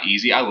is not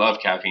easy. I love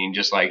caffeine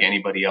just like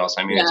anybody else.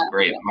 I mean, it's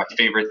great. My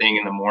favorite thing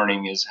in the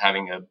morning is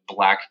having a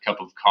black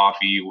cup of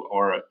coffee,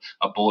 or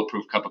a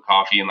bulletproof cup of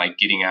coffee, and like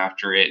getting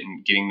after it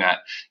and getting that,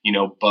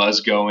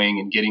 buzz going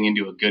and getting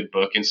into a good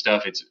book and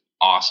stuff. It's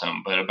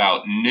awesome. But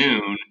about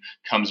noon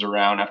comes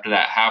around, after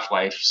that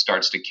half-life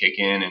starts to kick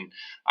in, and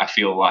I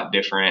feel a lot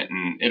different,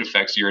 and it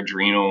affects your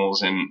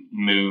adrenals and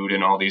mood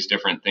and all these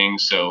different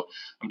things. So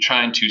I'm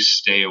trying to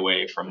stay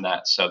away from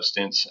that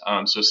substance.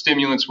 So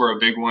stimulants were a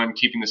big one,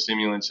 keeping the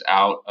stimulants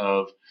out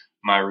of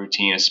my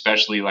routine,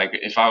 especially like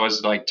if I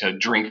was like to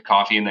drink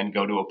coffee and then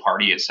go to a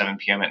party at 7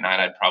 p.m. at night,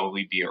 I'd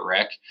probably be a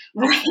wreck.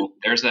 Right.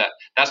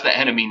 That's the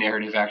enemy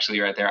narrative actually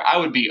right there. I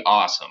would be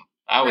awesome.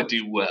 I would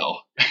do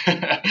well.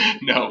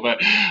 No,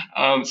 but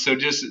so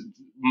just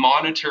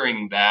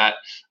monitoring that,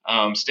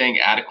 staying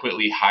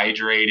adequately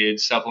hydrated,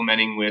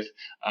 supplementing with,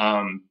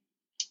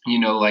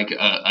 like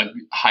a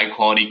high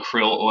quality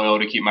krill oil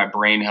to keep my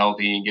brain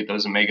healthy and get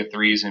those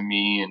omega-3s in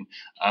me,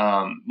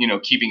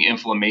 and, keeping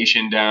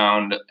inflammation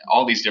down,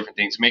 all these different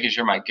things, making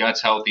sure my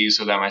gut's healthy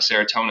so that my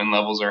serotonin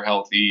levels are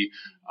healthy.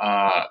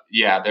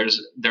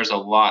 There's a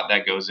lot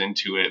that goes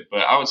into it, but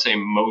I would say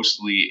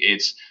mostly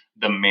it's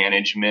the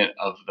management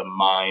of the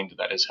mind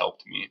that has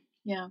helped me.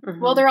 Yeah.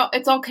 Mm-hmm. Well,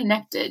 it's all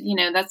connected.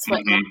 That's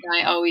what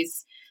I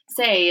always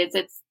say, is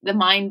it's the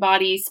mind,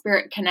 body,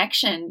 spirit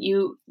connection.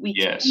 We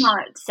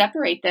cannot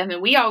separate them.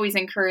 And we always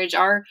encourage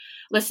our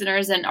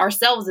listeners and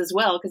ourselves as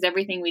well, because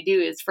everything we do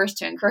is first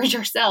to encourage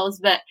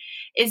ourselves, but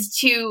is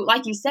to,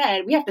 like you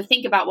said, we have to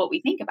think about what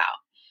we think about.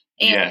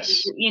 And,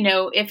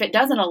 if it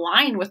doesn't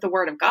align with the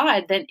word of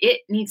God, then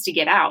it needs to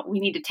get out. We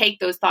need to take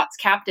those thoughts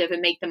captive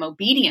and make them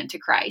obedient to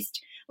Christ.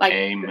 Like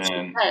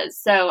Amen. Says.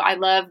 So I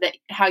love that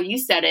how you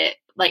said it,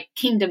 like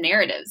kingdom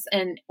narratives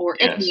or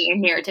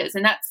narratives.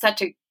 And that's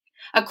such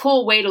a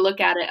cool way to look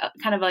at it,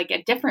 kind of like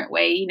a different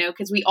way,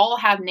 because we all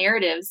have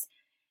narratives,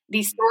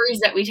 these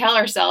stories that we tell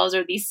ourselves,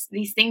 or these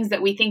things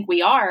that we think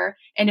we are.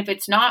 And if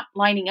it's not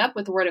lining up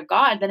with the word of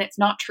God, then it's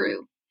not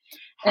true.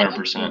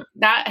 100%.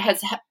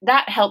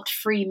 That helped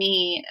free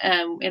me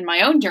in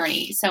my own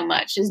journey so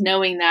much, is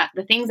knowing that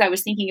the things I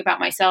was thinking about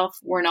myself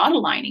were not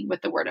aligning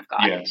with the word of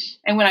God. Yes.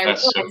 And when I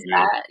realized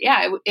that,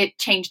 it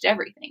changed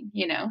everything,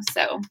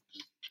 so.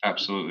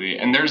 Absolutely.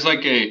 And there's like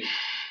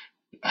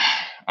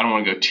I don't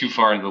want to go too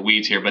far into the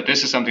weeds here, but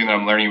this is something that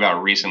I'm learning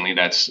about recently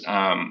that's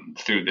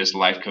through this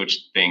life coach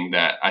thing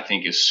that I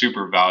think is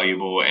super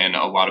valuable, and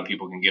a lot of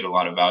people can get a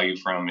lot of value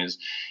from, is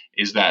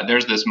that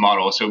there's this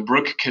model. So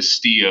Brooke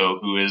Castillo,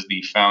 who is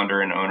the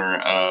founder and owner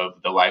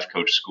of the Life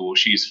Coach School,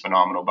 she's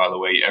phenomenal, by the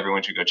way.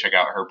 Everyone should go check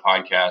out her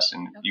podcast,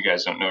 and you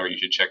guys don't know her, you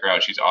should check her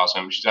out. She's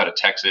awesome. She's out of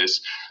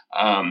Texas.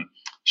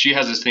 She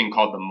has this thing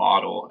called the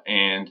model,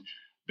 and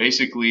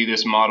basically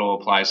this model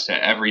applies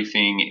to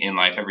everything in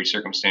life, every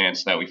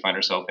circumstance that we find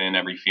ourselves in,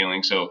 every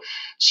feeling. So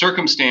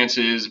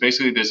circumstances,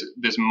 basically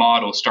this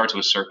model starts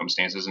with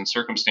circumstances, and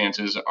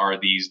circumstances are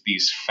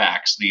these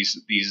facts,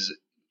 these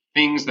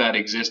things that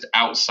exist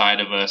outside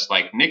of us.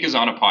 Like Nick is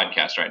on a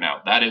podcast right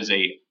now. That is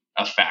a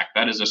fact.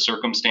 That is a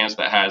circumstance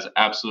that has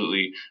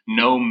absolutely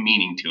no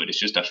meaning to it. It's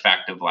just a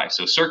fact of life.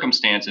 So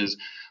circumstances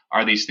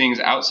are these things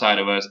outside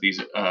of us, these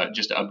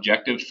just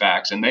objective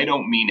facts, and they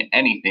don't mean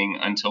anything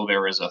until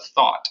there is a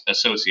thought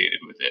associated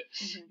with it.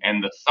 Mm-hmm.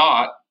 And the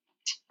thought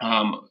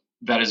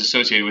that is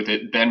associated with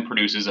it then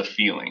produces a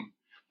feeling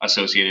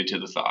associated to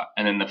the thought.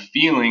 And then the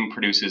feeling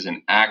produces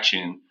an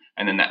action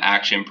and then the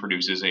action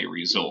produces a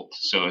result.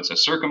 So it's a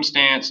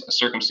circumstance. A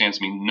circumstance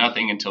means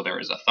nothing until there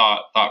is a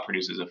thought. Thought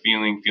produces a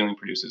feeling. Feeling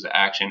produces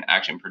action.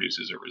 Action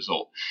produces a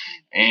result.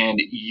 And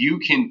you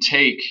can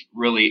take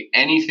really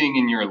anything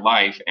in your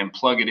life and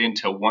plug it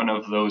into one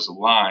of those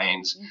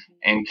lines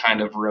and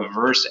kind of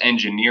reverse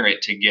engineer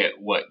it to get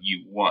what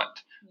you want,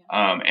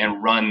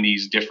 and run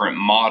these different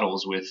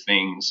models with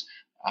things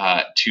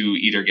to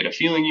either get a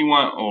feeling you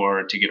want,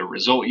 or to get a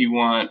result you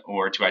want,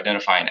 or to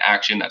identify an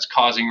action that's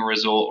causing a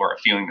result, or a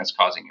feeling that's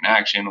causing an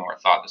action, or a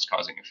thought that's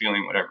causing a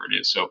feeling, whatever it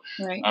is. So,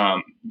 Right.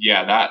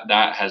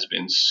 that has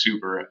been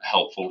super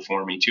helpful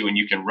for me too. And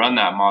you can run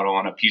that model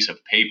on a piece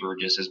of paper,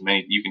 just as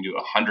many, you can do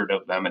 100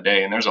 of them a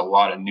day. And there's a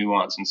lot of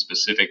nuance and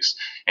specifics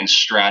and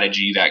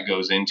strategy that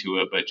goes into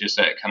it. But just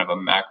at kind of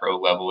a macro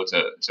level, it's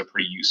a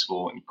pretty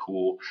useful and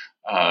cool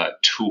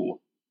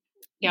tool.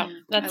 Yeah,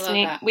 that's I love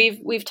neat.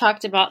 that. We've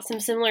talked about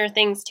some similar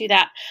things to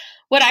that.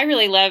 What I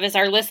really love is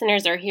our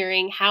listeners are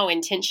hearing how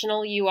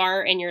intentional you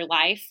are in your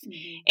life.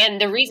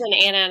 And the reason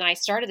Anna and I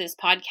started this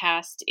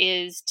podcast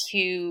is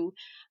to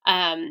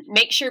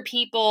make sure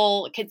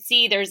people could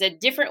see there's a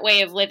different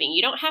way of living.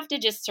 You don't have to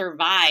just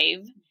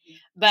survive,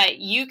 but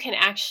you can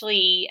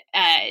actually,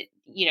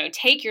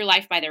 take your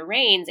life by the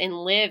reins and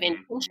live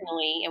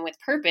intentionally and with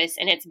purpose.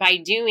 And it's by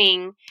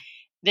doing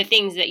the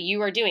things that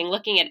you are doing,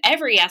 looking at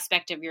every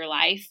aspect of your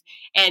life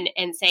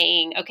and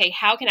saying, okay,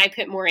 how can I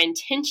put more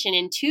intention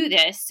into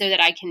this so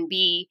that I can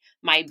be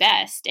my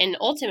best? And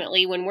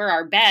ultimately, when we're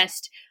our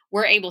best,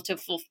 we're able to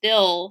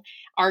fulfill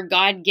our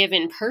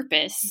God-given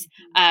purpose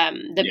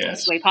the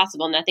best way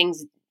possible.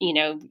 Nothing's,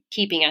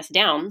 keeping us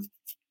down.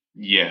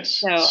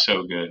 Yes.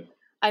 So good.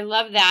 I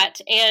love that.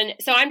 And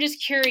so I'm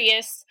just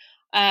curious,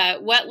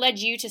 what led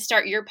you to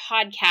start your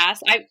podcast?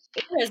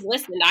 Anna's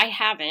listened, I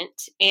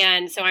haven't.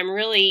 And so I'm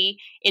really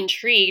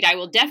intrigued. I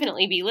will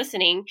definitely be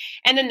listening.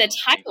 And then the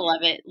title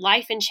of it,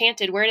 Life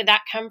Enchanted, where did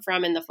that come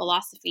from and the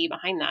philosophy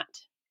behind that?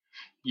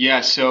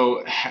 Yeah.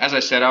 So as I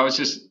said, I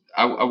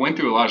went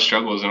through a lot of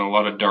struggles and a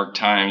lot of dark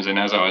times. And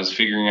as I was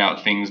figuring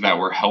out things that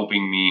were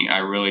helping me, I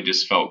really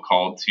just felt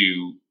called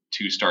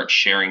to start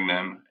sharing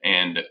them.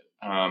 And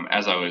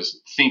as I was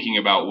thinking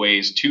about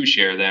ways to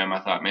share them,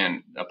 I thought,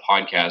 man, a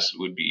podcast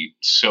would be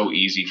so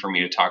easy for me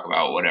to talk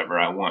about whatever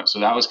I want. So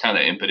that was kind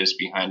of the impetus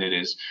behind it,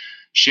 is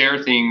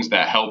share things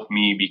that help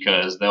me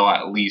because they'll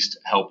at least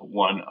help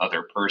one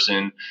other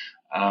person.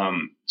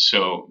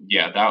 So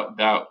yeah,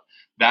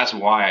 that's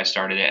why I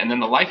started it. And then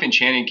the Life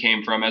Enchanting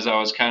came from, as I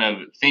was kind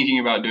of thinking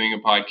about doing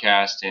a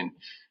podcast and,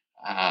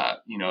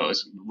 it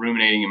was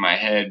ruminating in my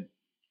head.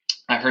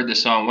 I heard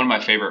this song. One of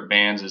my favorite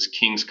bands is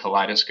King's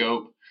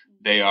Kaleidoscope.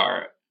 They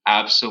are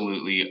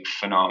absolutely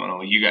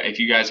phenomenal. If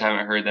you guys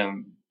haven't heard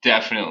them,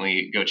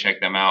 definitely go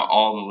check them out.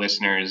 All the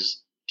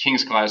listeners,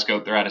 King's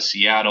Kaleidoscope, they're out of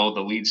Seattle.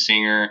 The lead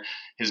singer,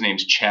 his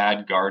name's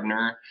Chad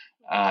Gardner.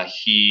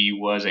 He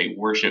was a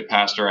worship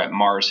pastor at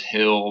Mars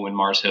Hill when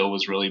Mars Hill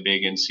was really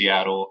big in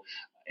Seattle,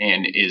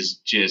 and is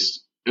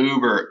just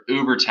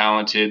uber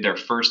talented. Their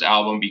first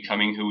album,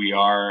 Becoming Who We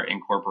Are,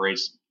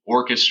 incorporates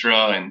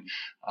orchestra and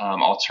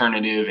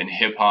alternative and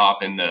hip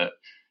hop, and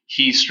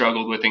he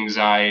struggled with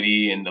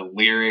anxiety, and the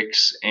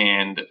lyrics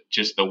and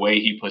just the way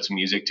he puts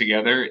music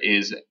together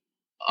is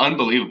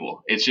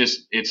unbelievable.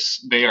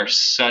 They are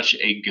such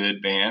a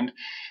good band.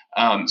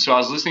 So I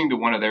was listening to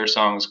one of their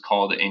songs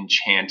called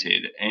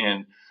Enchanted,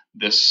 and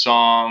the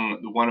song,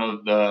 one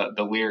of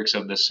the lyrics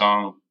of the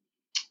song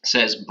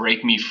says,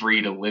 break me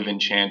free to live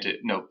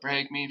enchanted. No,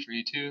 break me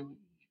free to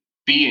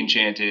be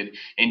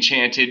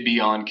enchanted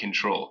beyond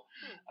control.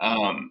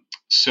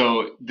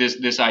 So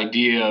this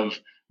idea of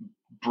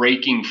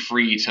breaking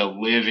free to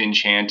live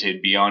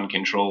enchanted beyond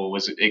control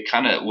was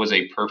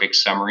a perfect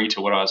summary to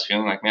what I was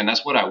feeling like. Man,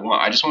 that's what I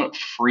want. I just want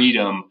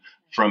freedom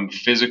from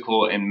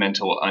physical and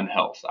mental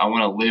unhealth. I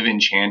want to live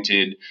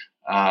enchanted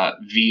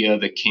via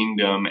the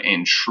kingdom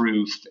and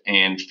truth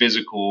and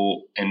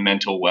physical and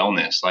mental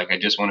wellness. Like, I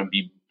just want to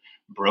be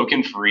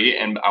broken free,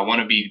 and I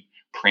want to be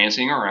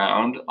prancing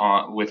around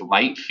with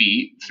light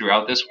feet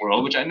throughout this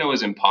world, which I know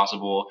is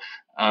impossible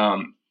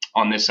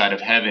on this side of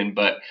heaven,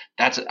 but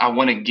I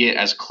want to get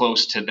as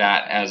close to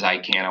that as I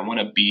can. I want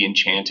to be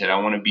enchanted. I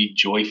want to be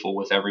joyful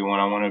with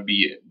everyone. I want to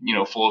be,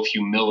 full of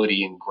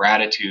humility and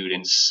gratitude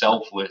and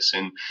selfless,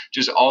 and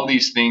just all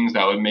these things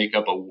that would make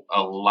up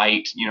a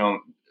light,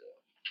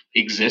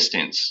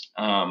 existence.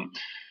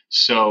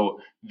 So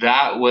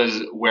that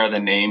was where the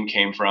name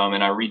came from.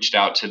 And I reached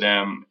out to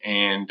them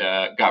and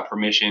got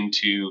permission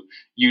to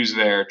use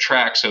their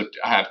track. So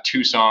I have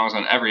 2 songs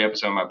on every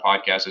episode of my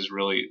podcast is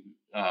really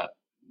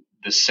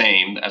the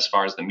same as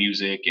far as the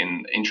music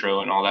and intro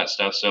and all that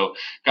stuff. So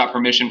got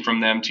permission from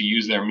them to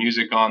use their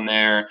music on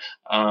there,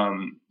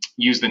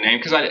 use the name,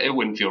 because it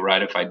wouldn't feel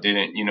right if I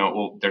didn't,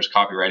 there's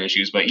copyright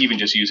issues, but even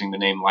just using the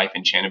name Life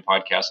Enchanted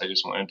Podcast, I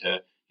just wanted to,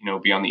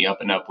 be on the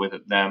up and up with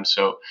them.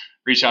 So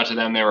reached out to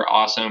them. They were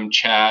awesome.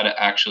 Chad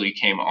actually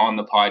came on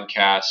the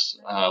podcast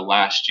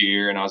last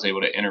year, and I was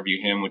able to interview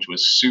him, which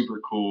was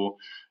super cool.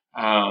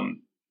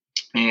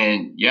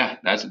 And yeah,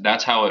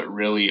 that's how it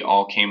really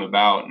all came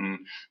about. And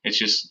it's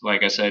just,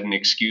 like I said, an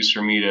excuse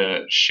for me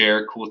to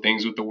share cool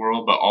things with the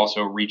world, but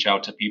also reach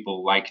out to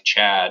people like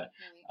Chad,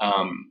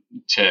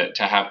 to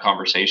have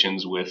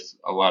conversations with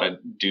a lot of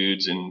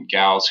dudes and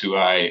gals who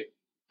I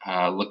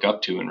look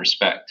up to and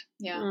respect.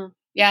 Yeah.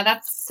 Yeah,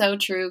 that's so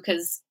true,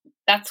 because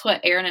that's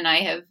what Aaron and I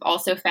have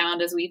also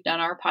found as we've done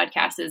our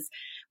podcast is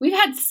we've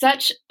had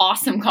such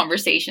awesome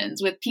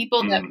conversations with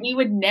people that we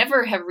would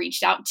never have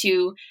reached out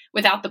to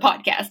without the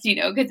podcast,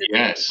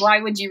 because why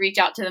would you reach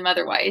out to them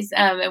otherwise?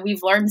 And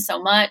we've learned so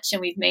much,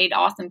 and we've made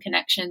awesome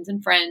connections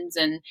and friends.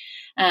 And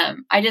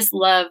I just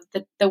love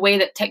the way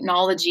that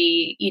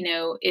technology,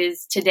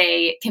 is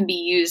today. It can be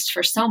used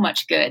for so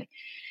much good,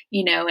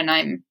 and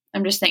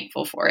I'm just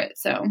thankful for it.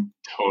 So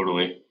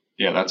totally.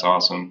 Yeah, that's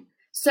awesome.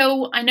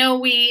 So I know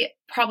we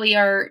probably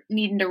are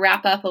needing to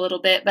wrap up a little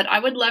bit, but I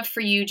would love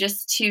for you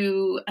just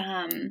to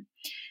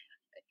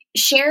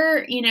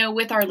share,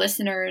 with our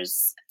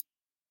listeners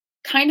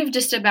kind of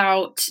just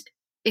about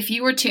if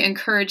you were to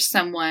encourage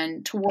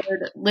someone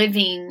toward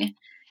living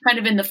kind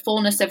of in the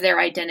fullness of their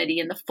identity,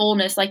 in the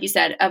fullness, like you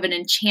said, of an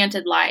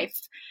enchanted life,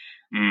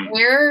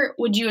 where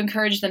would you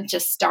encourage them to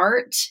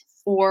start,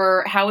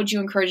 or how would you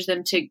encourage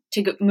them to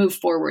move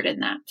forward in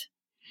that?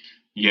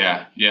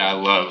 Yeah, I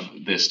love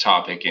this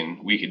topic,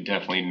 and we could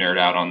definitely nerd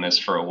out on this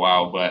for a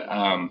while. But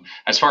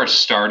as far as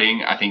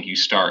starting, I think you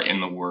start in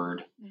the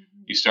Word.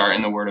 You start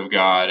in the Word of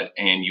God,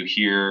 and you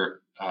hear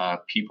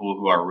people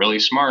who are really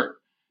smart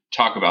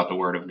talk about the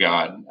Word of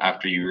God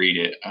after you read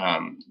it.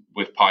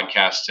 With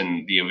podcasts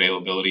and the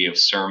availability of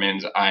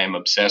sermons, I am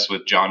obsessed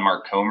with John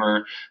Mark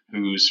Comer,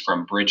 who's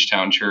from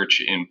Bridgetown Church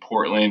in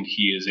Portland.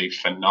 He is a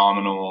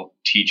phenomenal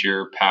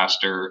teacher,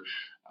 pastor.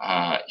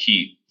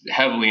 He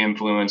heavily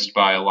influenced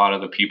by a lot of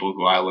the people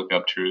who I look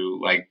up to,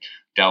 like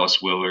Dallas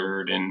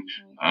Willard and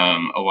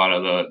a lot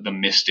of the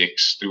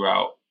mystics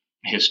throughout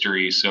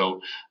history.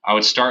 So I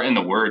would start in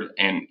the Word,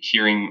 and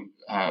hearing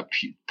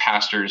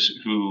pastors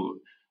who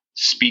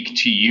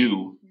speak to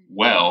you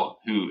well,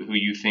 who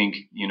you think,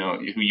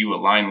 who you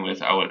align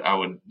with. I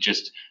would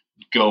just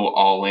go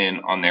all in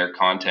on their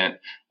content,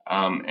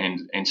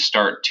 and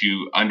start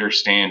to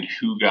understand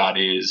who God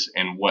is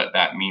and what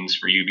that means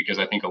for you, because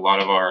I think a lot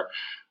of our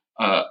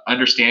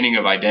understanding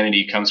of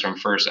identity comes from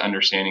first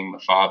understanding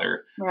the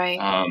Father. Right.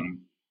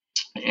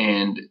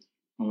 And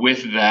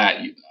with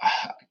that,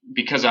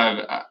 because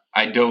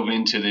I dove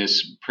into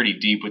this pretty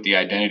deep with the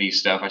identity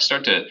stuff, I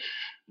start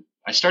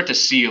to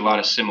see a lot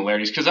of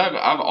similarities, because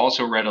I've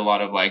also read a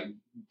lot of like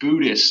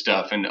Buddhist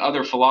stuff and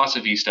other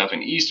philosophy stuff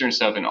and Eastern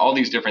stuff and all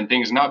these different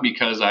things, not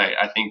because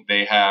I think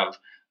they have,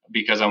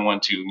 because I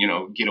want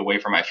to, get away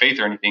from my faith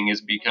or anything, is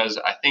because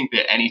I think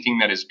that anything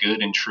that is good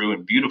and true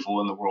and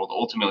beautiful in the world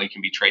ultimately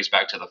can be traced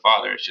back to the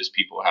Father. It's just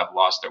people have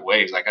lost their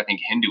ways. Like, I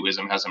think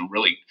Hinduism has some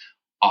really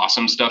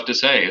awesome stuff to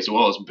say, as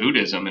well as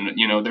Buddhism. And,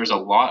 there's a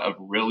lot of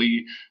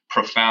really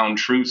profound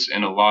truths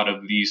in a lot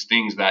of these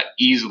things that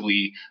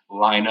easily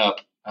line up,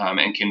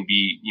 and can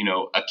be,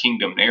 a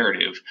kingdom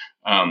narrative,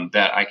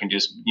 that I can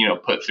just,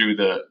 put through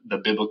the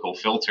biblical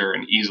filter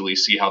and easily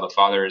see how the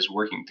Father is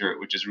working through it,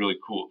 which is really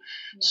cool.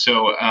 Yeah.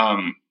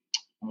 So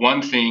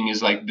one thing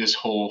is like this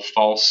whole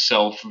false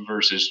self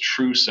versus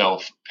true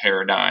self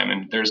paradigm.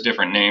 And there's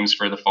different names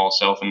for the false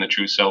self and the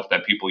true self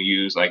that people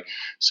use. Like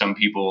some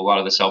people, a lot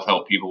of the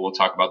self-help people will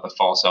talk about the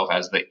false self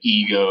as the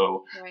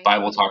ego. Right.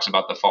 Bible talks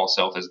about the false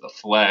self as the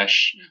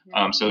flesh.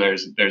 So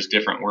there's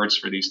different words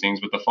for these things,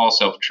 but the false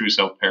self, true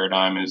self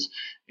paradigm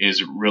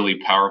is really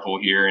powerful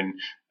here. And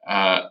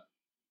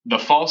the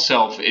false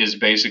self is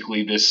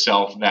basically this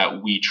self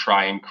that we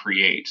try and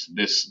create,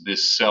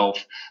 this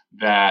self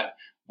that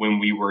when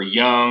we were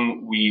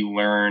young, we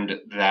learned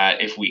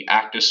that if we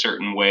act a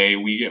certain way,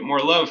 we get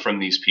more love from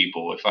these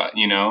people.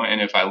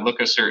 And if I look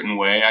a certain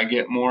way, I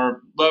get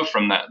more love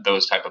from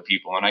those type of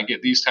people, and I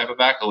get these type of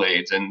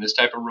accolades and this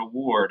type of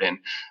reward. And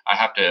I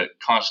have to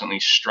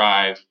constantly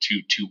strive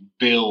to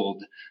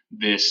build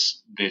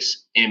this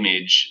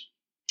image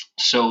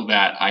so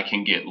that I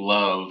can get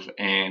love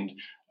and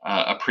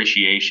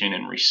appreciation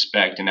and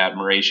respect and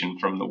admiration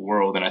from the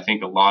world. And I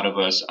think a lot of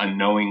us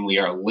unknowingly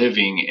are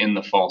living in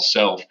the false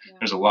self. Yeah.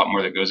 There's a lot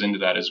more that goes into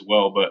that as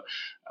well. But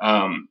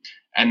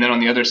and then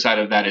on the other side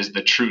of that is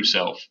the true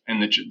self.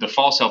 And the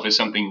false self is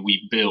something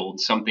we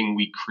build, something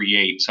we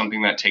create,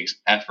 something that takes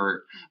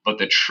effort. But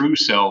the true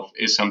self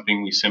is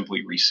something we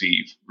simply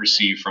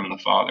receive from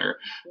the Father.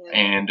 Yeah.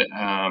 And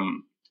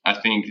I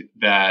think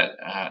that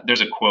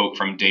there's a quote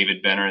from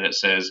David Benner that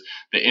says,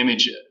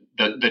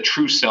 the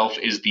true self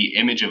is the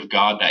image of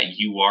God that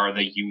you are,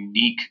 the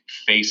unique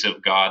face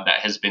of God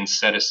that has been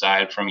set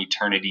aside from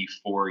eternity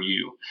for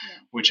you,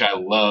 which I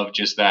love,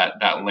 just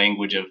that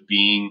language of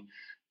being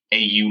a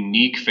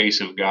unique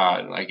face of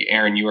God. Like,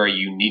 Aaron, you are a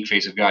unique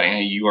face of God.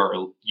 Anna, you are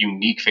a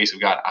unique face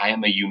of God. I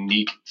am a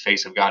unique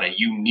face of God, a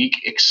unique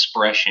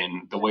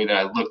expression, the way that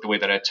I look, the way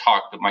that I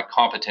talk, my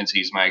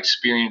competencies, my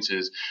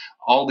experiences,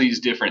 all these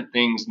different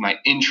things, my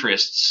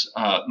interests,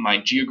 my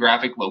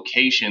geographic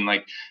location.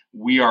 Like,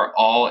 we are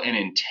all an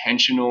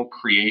intentional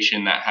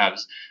creation that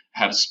has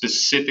have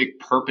specific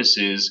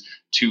purposes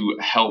to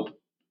help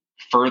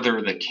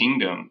further the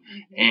kingdom.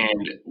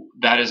 And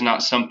that is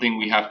not something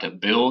we have to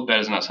build. That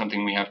is not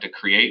something we have to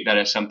create. That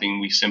is something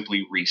we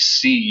simply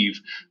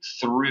receive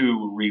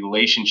through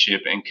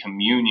relationship and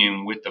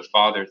communion with the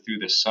Father through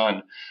the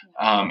Son.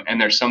 And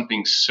there's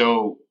something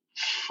so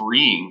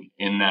freeing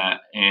in that.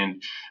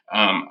 And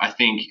I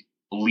think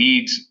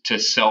leads to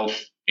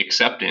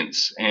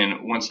self-acceptance.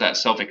 And once that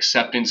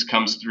self-acceptance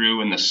comes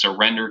through and the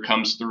surrender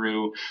comes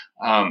through,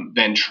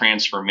 then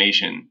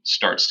transformation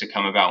starts to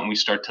come about, and we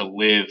start to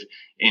live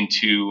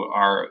into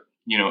our,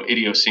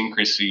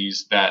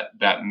 idiosyncrasies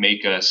that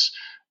make us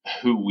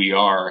who we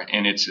are.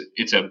 And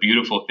it's a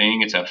beautiful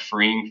thing. It's a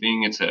freeing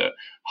thing. It's a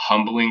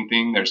humbling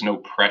thing. There's no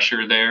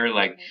pressure there.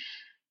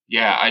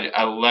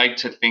 I like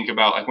to think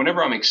about,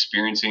 whenever I'm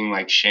experiencing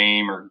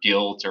shame or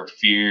guilt or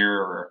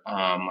fear or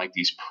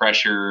these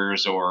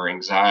pressures or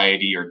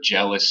anxiety or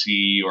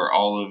jealousy or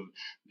all of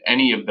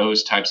any of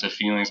those types of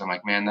feelings, I'm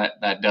like, man,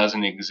 that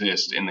doesn't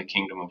exist in the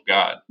kingdom of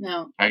God.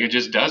 No. It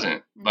just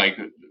doesn't.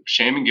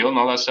 Shame and guilt and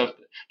all that stuff.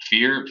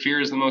 Fear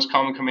is the most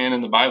common command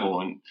in the Bible.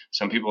 And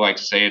some people like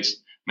to say it's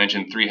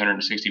mentioned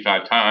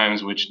 365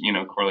 times, which,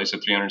 correlates to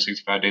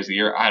 365 days a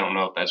year. I don't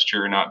know if that's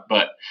true or not,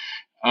 but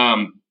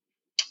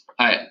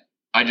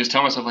I just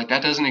tell myself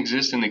that doesn't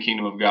exist in the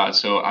kingdom of God.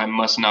 So I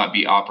must not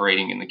be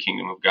operating in the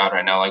kingdom of God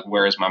right now.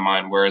 Where is my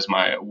mind?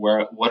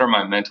 What are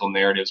my mental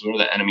narratives? What are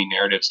the enemy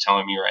narratives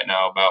telling me right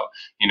now about,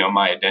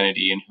 my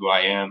identity and who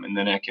I am? And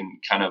then I can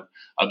kind of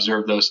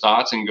observe those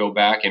thoughts and go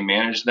back and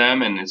manage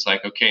them. And it's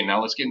okay,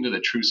 now let's get into the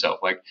true self.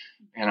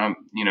 And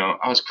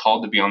I was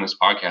called to be on this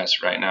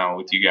podcast right now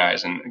with you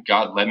guys, and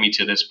God led me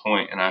to this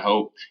point, and I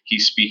hope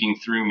He's speaking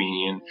through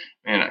me.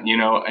 And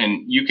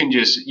you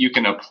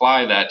can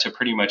apply that to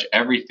pretty much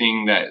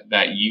everything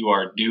that you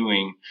are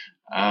doing.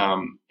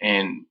 And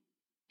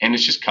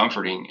it's just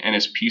comforting and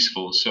it's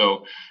peaceful.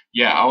 So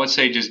yeah, I would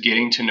say just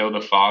getting to know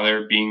the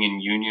Father, being in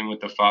union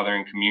with the Father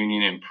in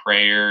communion and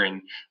prayer,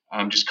 and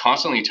just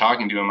constantly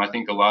talking to Him. I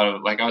think a lot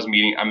of,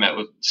 I met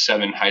with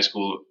 7 high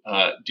school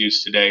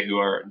dudes today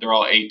they're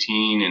all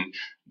 18, and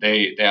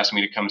they asked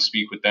me to come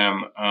speak with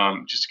them,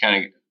 just to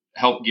kind of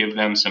help give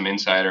them some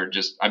insight, or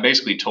I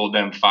basically told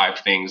them 5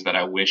 things that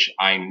I wish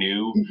I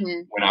knew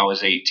when I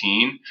was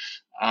 18.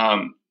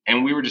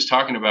 And we were just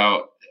talking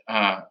about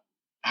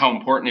how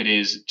important it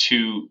is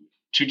to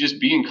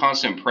just be in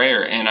constant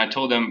prayer. And I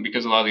told them,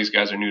 because a lot of these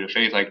guys are new to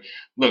faith,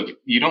 look,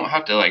 you don't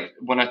have to,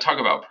 when I talk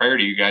about prayer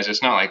to you guys,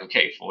 it's not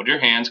okay, fold your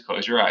hands,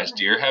 close your eyes,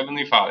 dear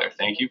Heavenly Father,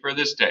 thank you for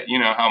this day. You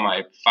know how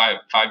my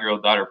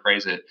 5-year-old daughter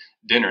prays at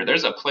dinner.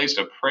 There's a place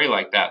to pray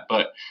like that,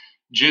 but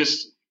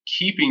just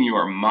keeping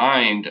your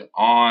mind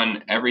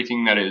on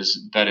everything that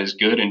is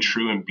good and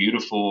true and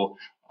beautiful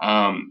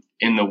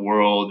in the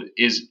world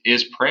is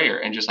prayer.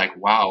 And just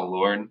wow,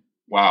 Lord,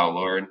 wow,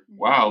 Lord,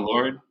 wow,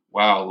 Lord,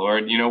 wow,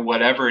 Lord,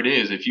 whatever it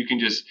is, if you can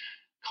just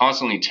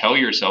constantly tell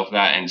yourself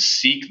that and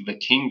seek the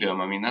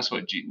kingdom. I mean, that's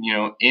what,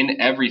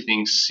 in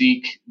everything,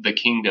 seek the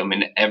kingdom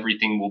and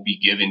everything will be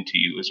given to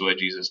you, is what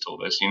Jesus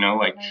told us,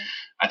 right.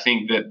 I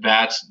think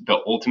that's the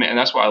ultimate, and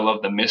that's why I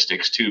love the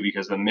mystics too,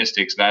 because the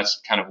mystics,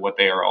 that's kind of what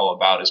they are all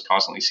about, is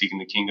constantly seeking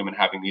the kingdom and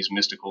having these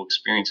mystical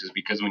experiences.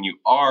 Because when you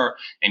are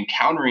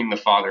encountering the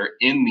Father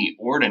in the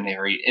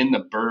ordinary, in the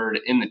bird,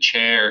 in the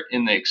chair,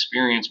 in the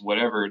experience,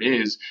 whatever it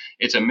is,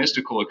 it's a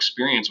mystical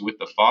experience with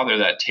the Father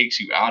that takes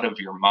you out of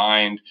your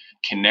mind,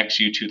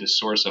 connects you to the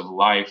source of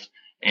life,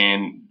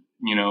 and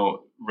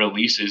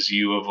releases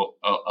you of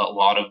a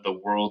lot of the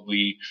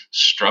worldly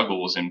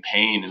struggles and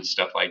pain and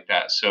stuff like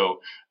that. So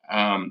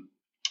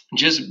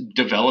just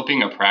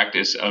developing a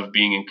practice of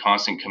being in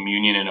constant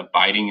communion and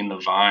abiding in the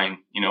vine.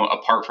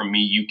 Apart from me,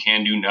 you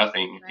can do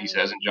nothing, right. He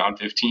says in John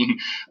 15.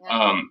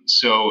 Yeah.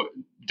 So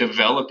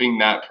developing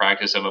that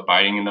practice of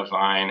abiding in the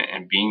vine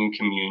and being in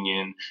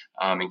communion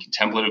and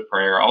contemplative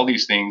prayer, all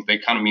these things, they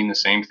kind of mean the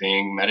same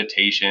thing.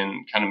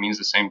 Meditation kind of means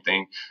the same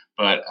thing,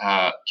 but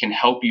can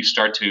help you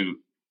start to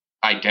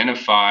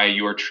identify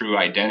your true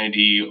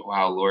identity.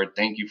 Wow, Lord,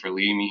 thank you for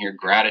leading me here.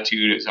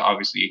 Gratitude is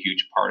obviously a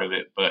huge part of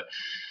it, but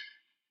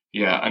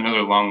yeah,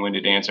 another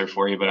long-winded answer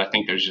for you, but I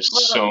think there's just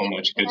so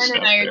much good stuff there.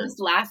 Aaron and I are just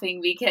laughing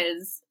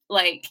because,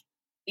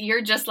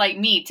 you're just like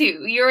me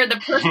too. You're the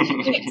perfect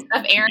mix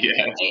of Aaron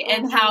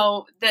and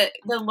how the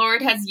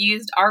Lord has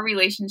used our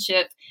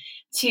relationship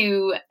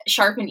to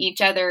sharpen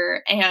each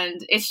other,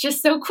 and it's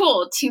just so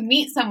cool to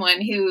meet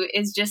someone who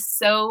is just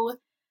so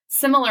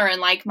similar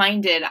and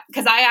like-minded.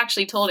 Because I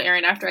actually told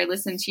Aaron after I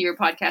listened to your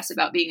podcast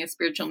about being a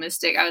spiritual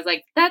mystic, I was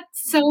like,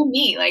 that's so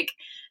me.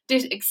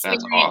 Just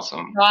experience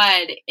awesome.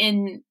 God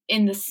in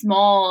the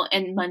small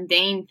and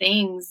mundane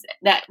things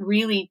that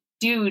really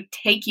do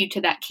take you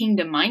to that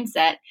kingdom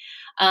mindset.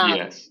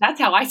 Yes. That's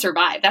how I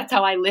survive. That's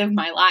how I live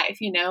my life,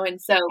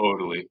 and so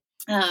totally.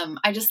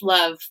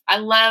 I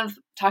love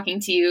talking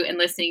to you and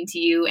listening to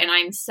you, and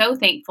I'm so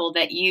thankful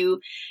that you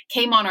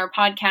came on our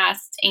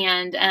podcast.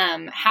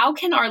 And how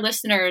can our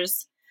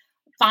listeners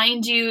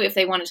find you if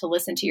they wanted to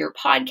listen to your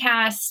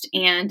podcast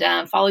and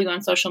follow you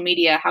on social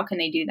media? How can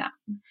they do that?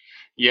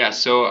 Yeah,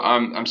 so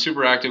I'm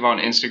super active on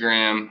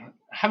Instagram.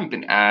 I haven't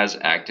been as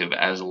active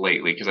as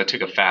lately because I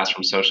took a fast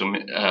from social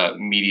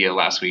media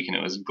last week and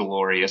it was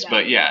glorious.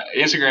 But yeah,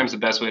 Instagram is the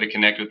best way to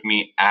connect with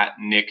me at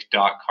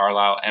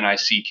nick.carlisle,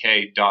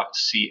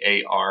 nick.carlile.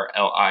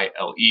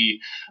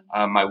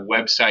 My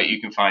website,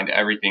 you can find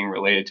everything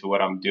related to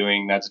what I'm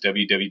doing. That's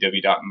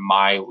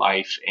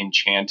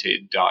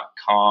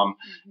www.mylifeenchanted.com.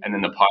 And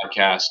then the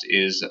podcast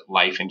is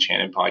Life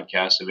Enchanted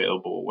Podcast,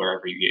 available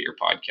wherever you get your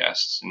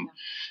podcasts. And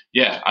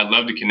yeah, I'd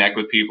love to connect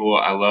with people.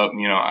 I love,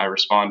 I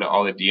respond to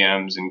all the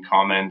DMs and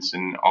comments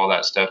and all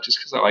that stuff just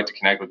because I like to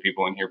connect with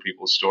people and hear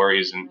people's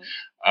stories. And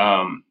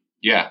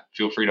yeah,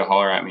 feel free to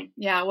holler at me.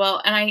 Yeah,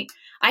 well, and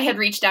I had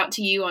reached out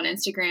to you on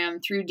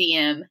Instagram through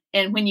DM.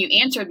 And when you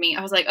answered me,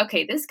 I was like,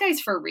 okay, this guy's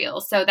for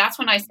real. So that's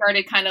when I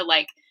started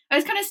I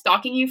was kind of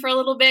stalking you for a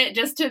little bit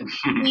just to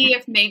see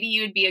if maybe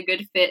you would be a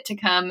good fit to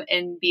come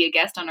and be a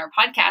guest on our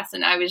podcast.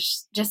 And I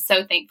was just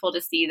so thankful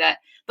to see that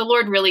the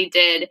Lord really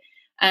did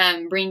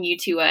bring you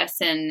to us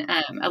and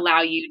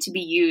allow you to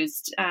be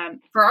used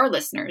for our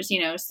listeners,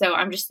 so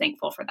I'm just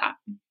thankful for that.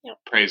 Yep.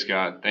 Praise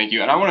God. Thank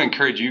you. And I want to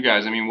encourage you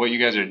guys. I mean, what you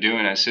guys are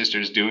doing as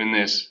sisters, doing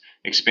this,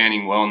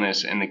 expanding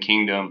wellness and the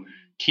kingdom,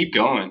 keep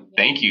going.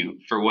 Thank you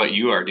for what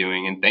you are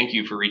doing. And thank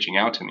you for reaching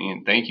out to me.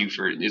 And thank you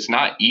it's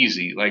not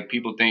easy. Like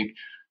people think,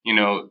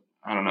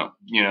 I don't know,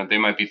 they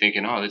might be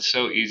thinking, oh, it's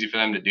so easy for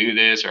them to do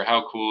this, or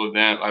how cool of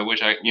them. I wish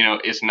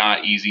it's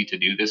not easy to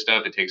do this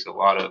stuff. It takes a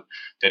lot of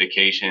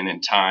dedication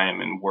and time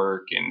and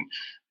work and,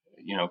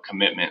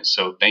 commitment.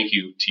 So thank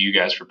you to you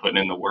guys for putting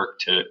in the work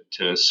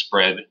to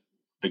spread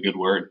the good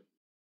word.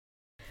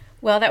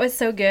 Well, that was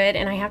so good.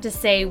 And I have to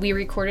say, we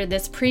recorded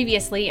this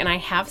previously and I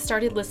have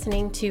started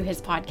listening to his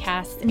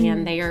podcast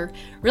and they are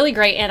really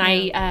great. And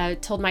I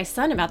told my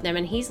son about them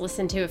and he's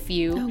listened to a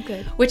few,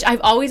 which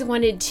I've always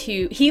wanted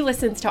to. He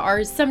listens to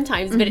ours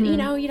sometimes, but you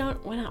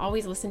don't want to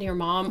always listen to your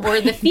mom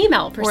or the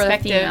female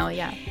perspective. Or the female,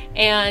 yeah.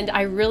 And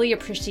I really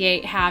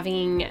appreciate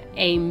having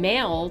a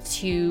male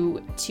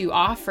to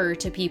offer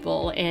to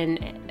people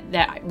and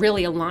that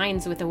really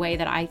aligns with the way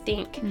that I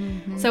think.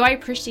 So I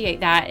appreciate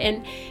that.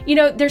 And,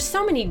 there's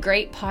so many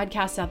great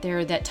podcasts out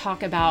there that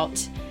talk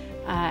about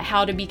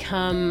how to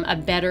become a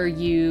better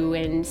you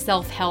and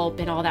self-help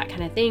and all that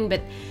kind of thing.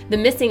 But the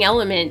missing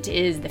element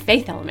is the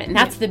faith element. And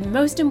that's the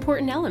most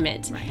important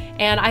element. Right.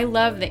 And I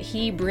love that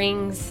he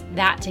brings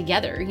that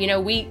together.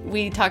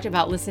 We talked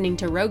about listening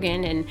to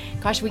Rogan and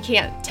gosh, we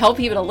can't tell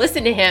people to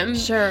listen to him.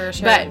 Sure.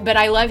 But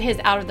I love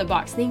his out of the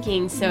box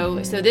thinking. So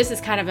this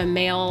is kind of a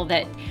male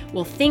that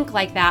will think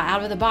like that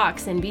out of the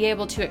box and be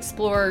able to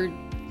explore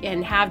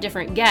and have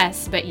different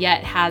guests, but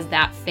yet has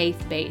that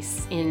faith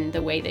base in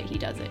the way that he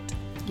does it.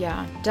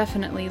 Yeah,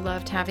 definitely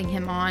loved having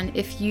him on.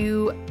 If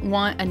you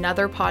want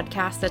another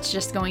podcast that's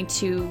just going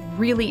to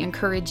really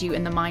encourage you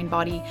in the mind,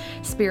 body,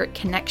 spirit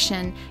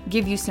connection,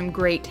 give you some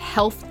great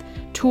health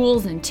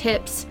tools and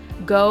tips,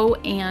 go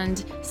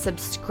and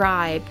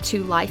subscribe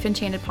to Life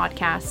Enchanted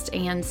Podcast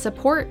and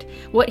support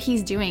what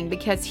he's doing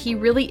because he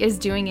really is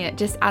doing it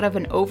just out of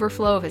an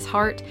overflow of his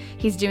heart.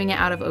 He's doing it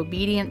out of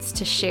obedience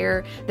to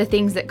share the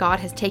things that God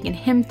has taken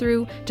him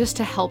through just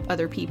to help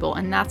other people.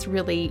 And that's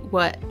really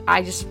what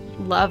I just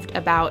loved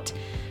about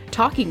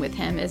talking with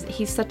him is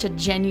he's such a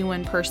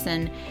genuine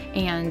person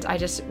and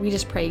we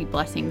just pray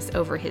blessings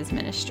over his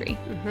ministry.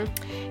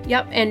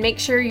 Yep. And make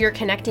sure you're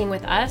connecting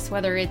with us,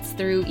 whether it's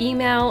through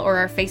email or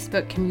our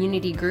Facebook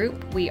community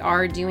group. We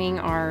are doing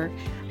our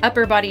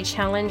upper body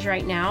challenge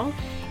right now.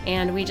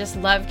 And we just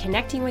love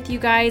connecting with you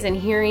guys and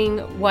hearing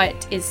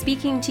what is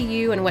speaking to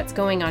you and what's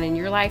going on in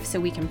your life so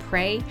we can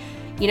pray.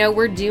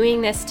 We're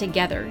doing this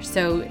together.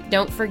 So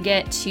don't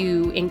forget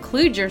to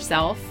include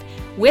yourself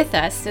with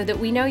us so that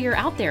we know you're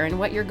out there and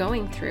what you're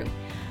going through.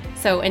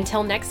 So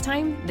until next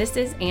time, this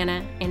is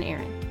Anna and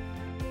Aaron.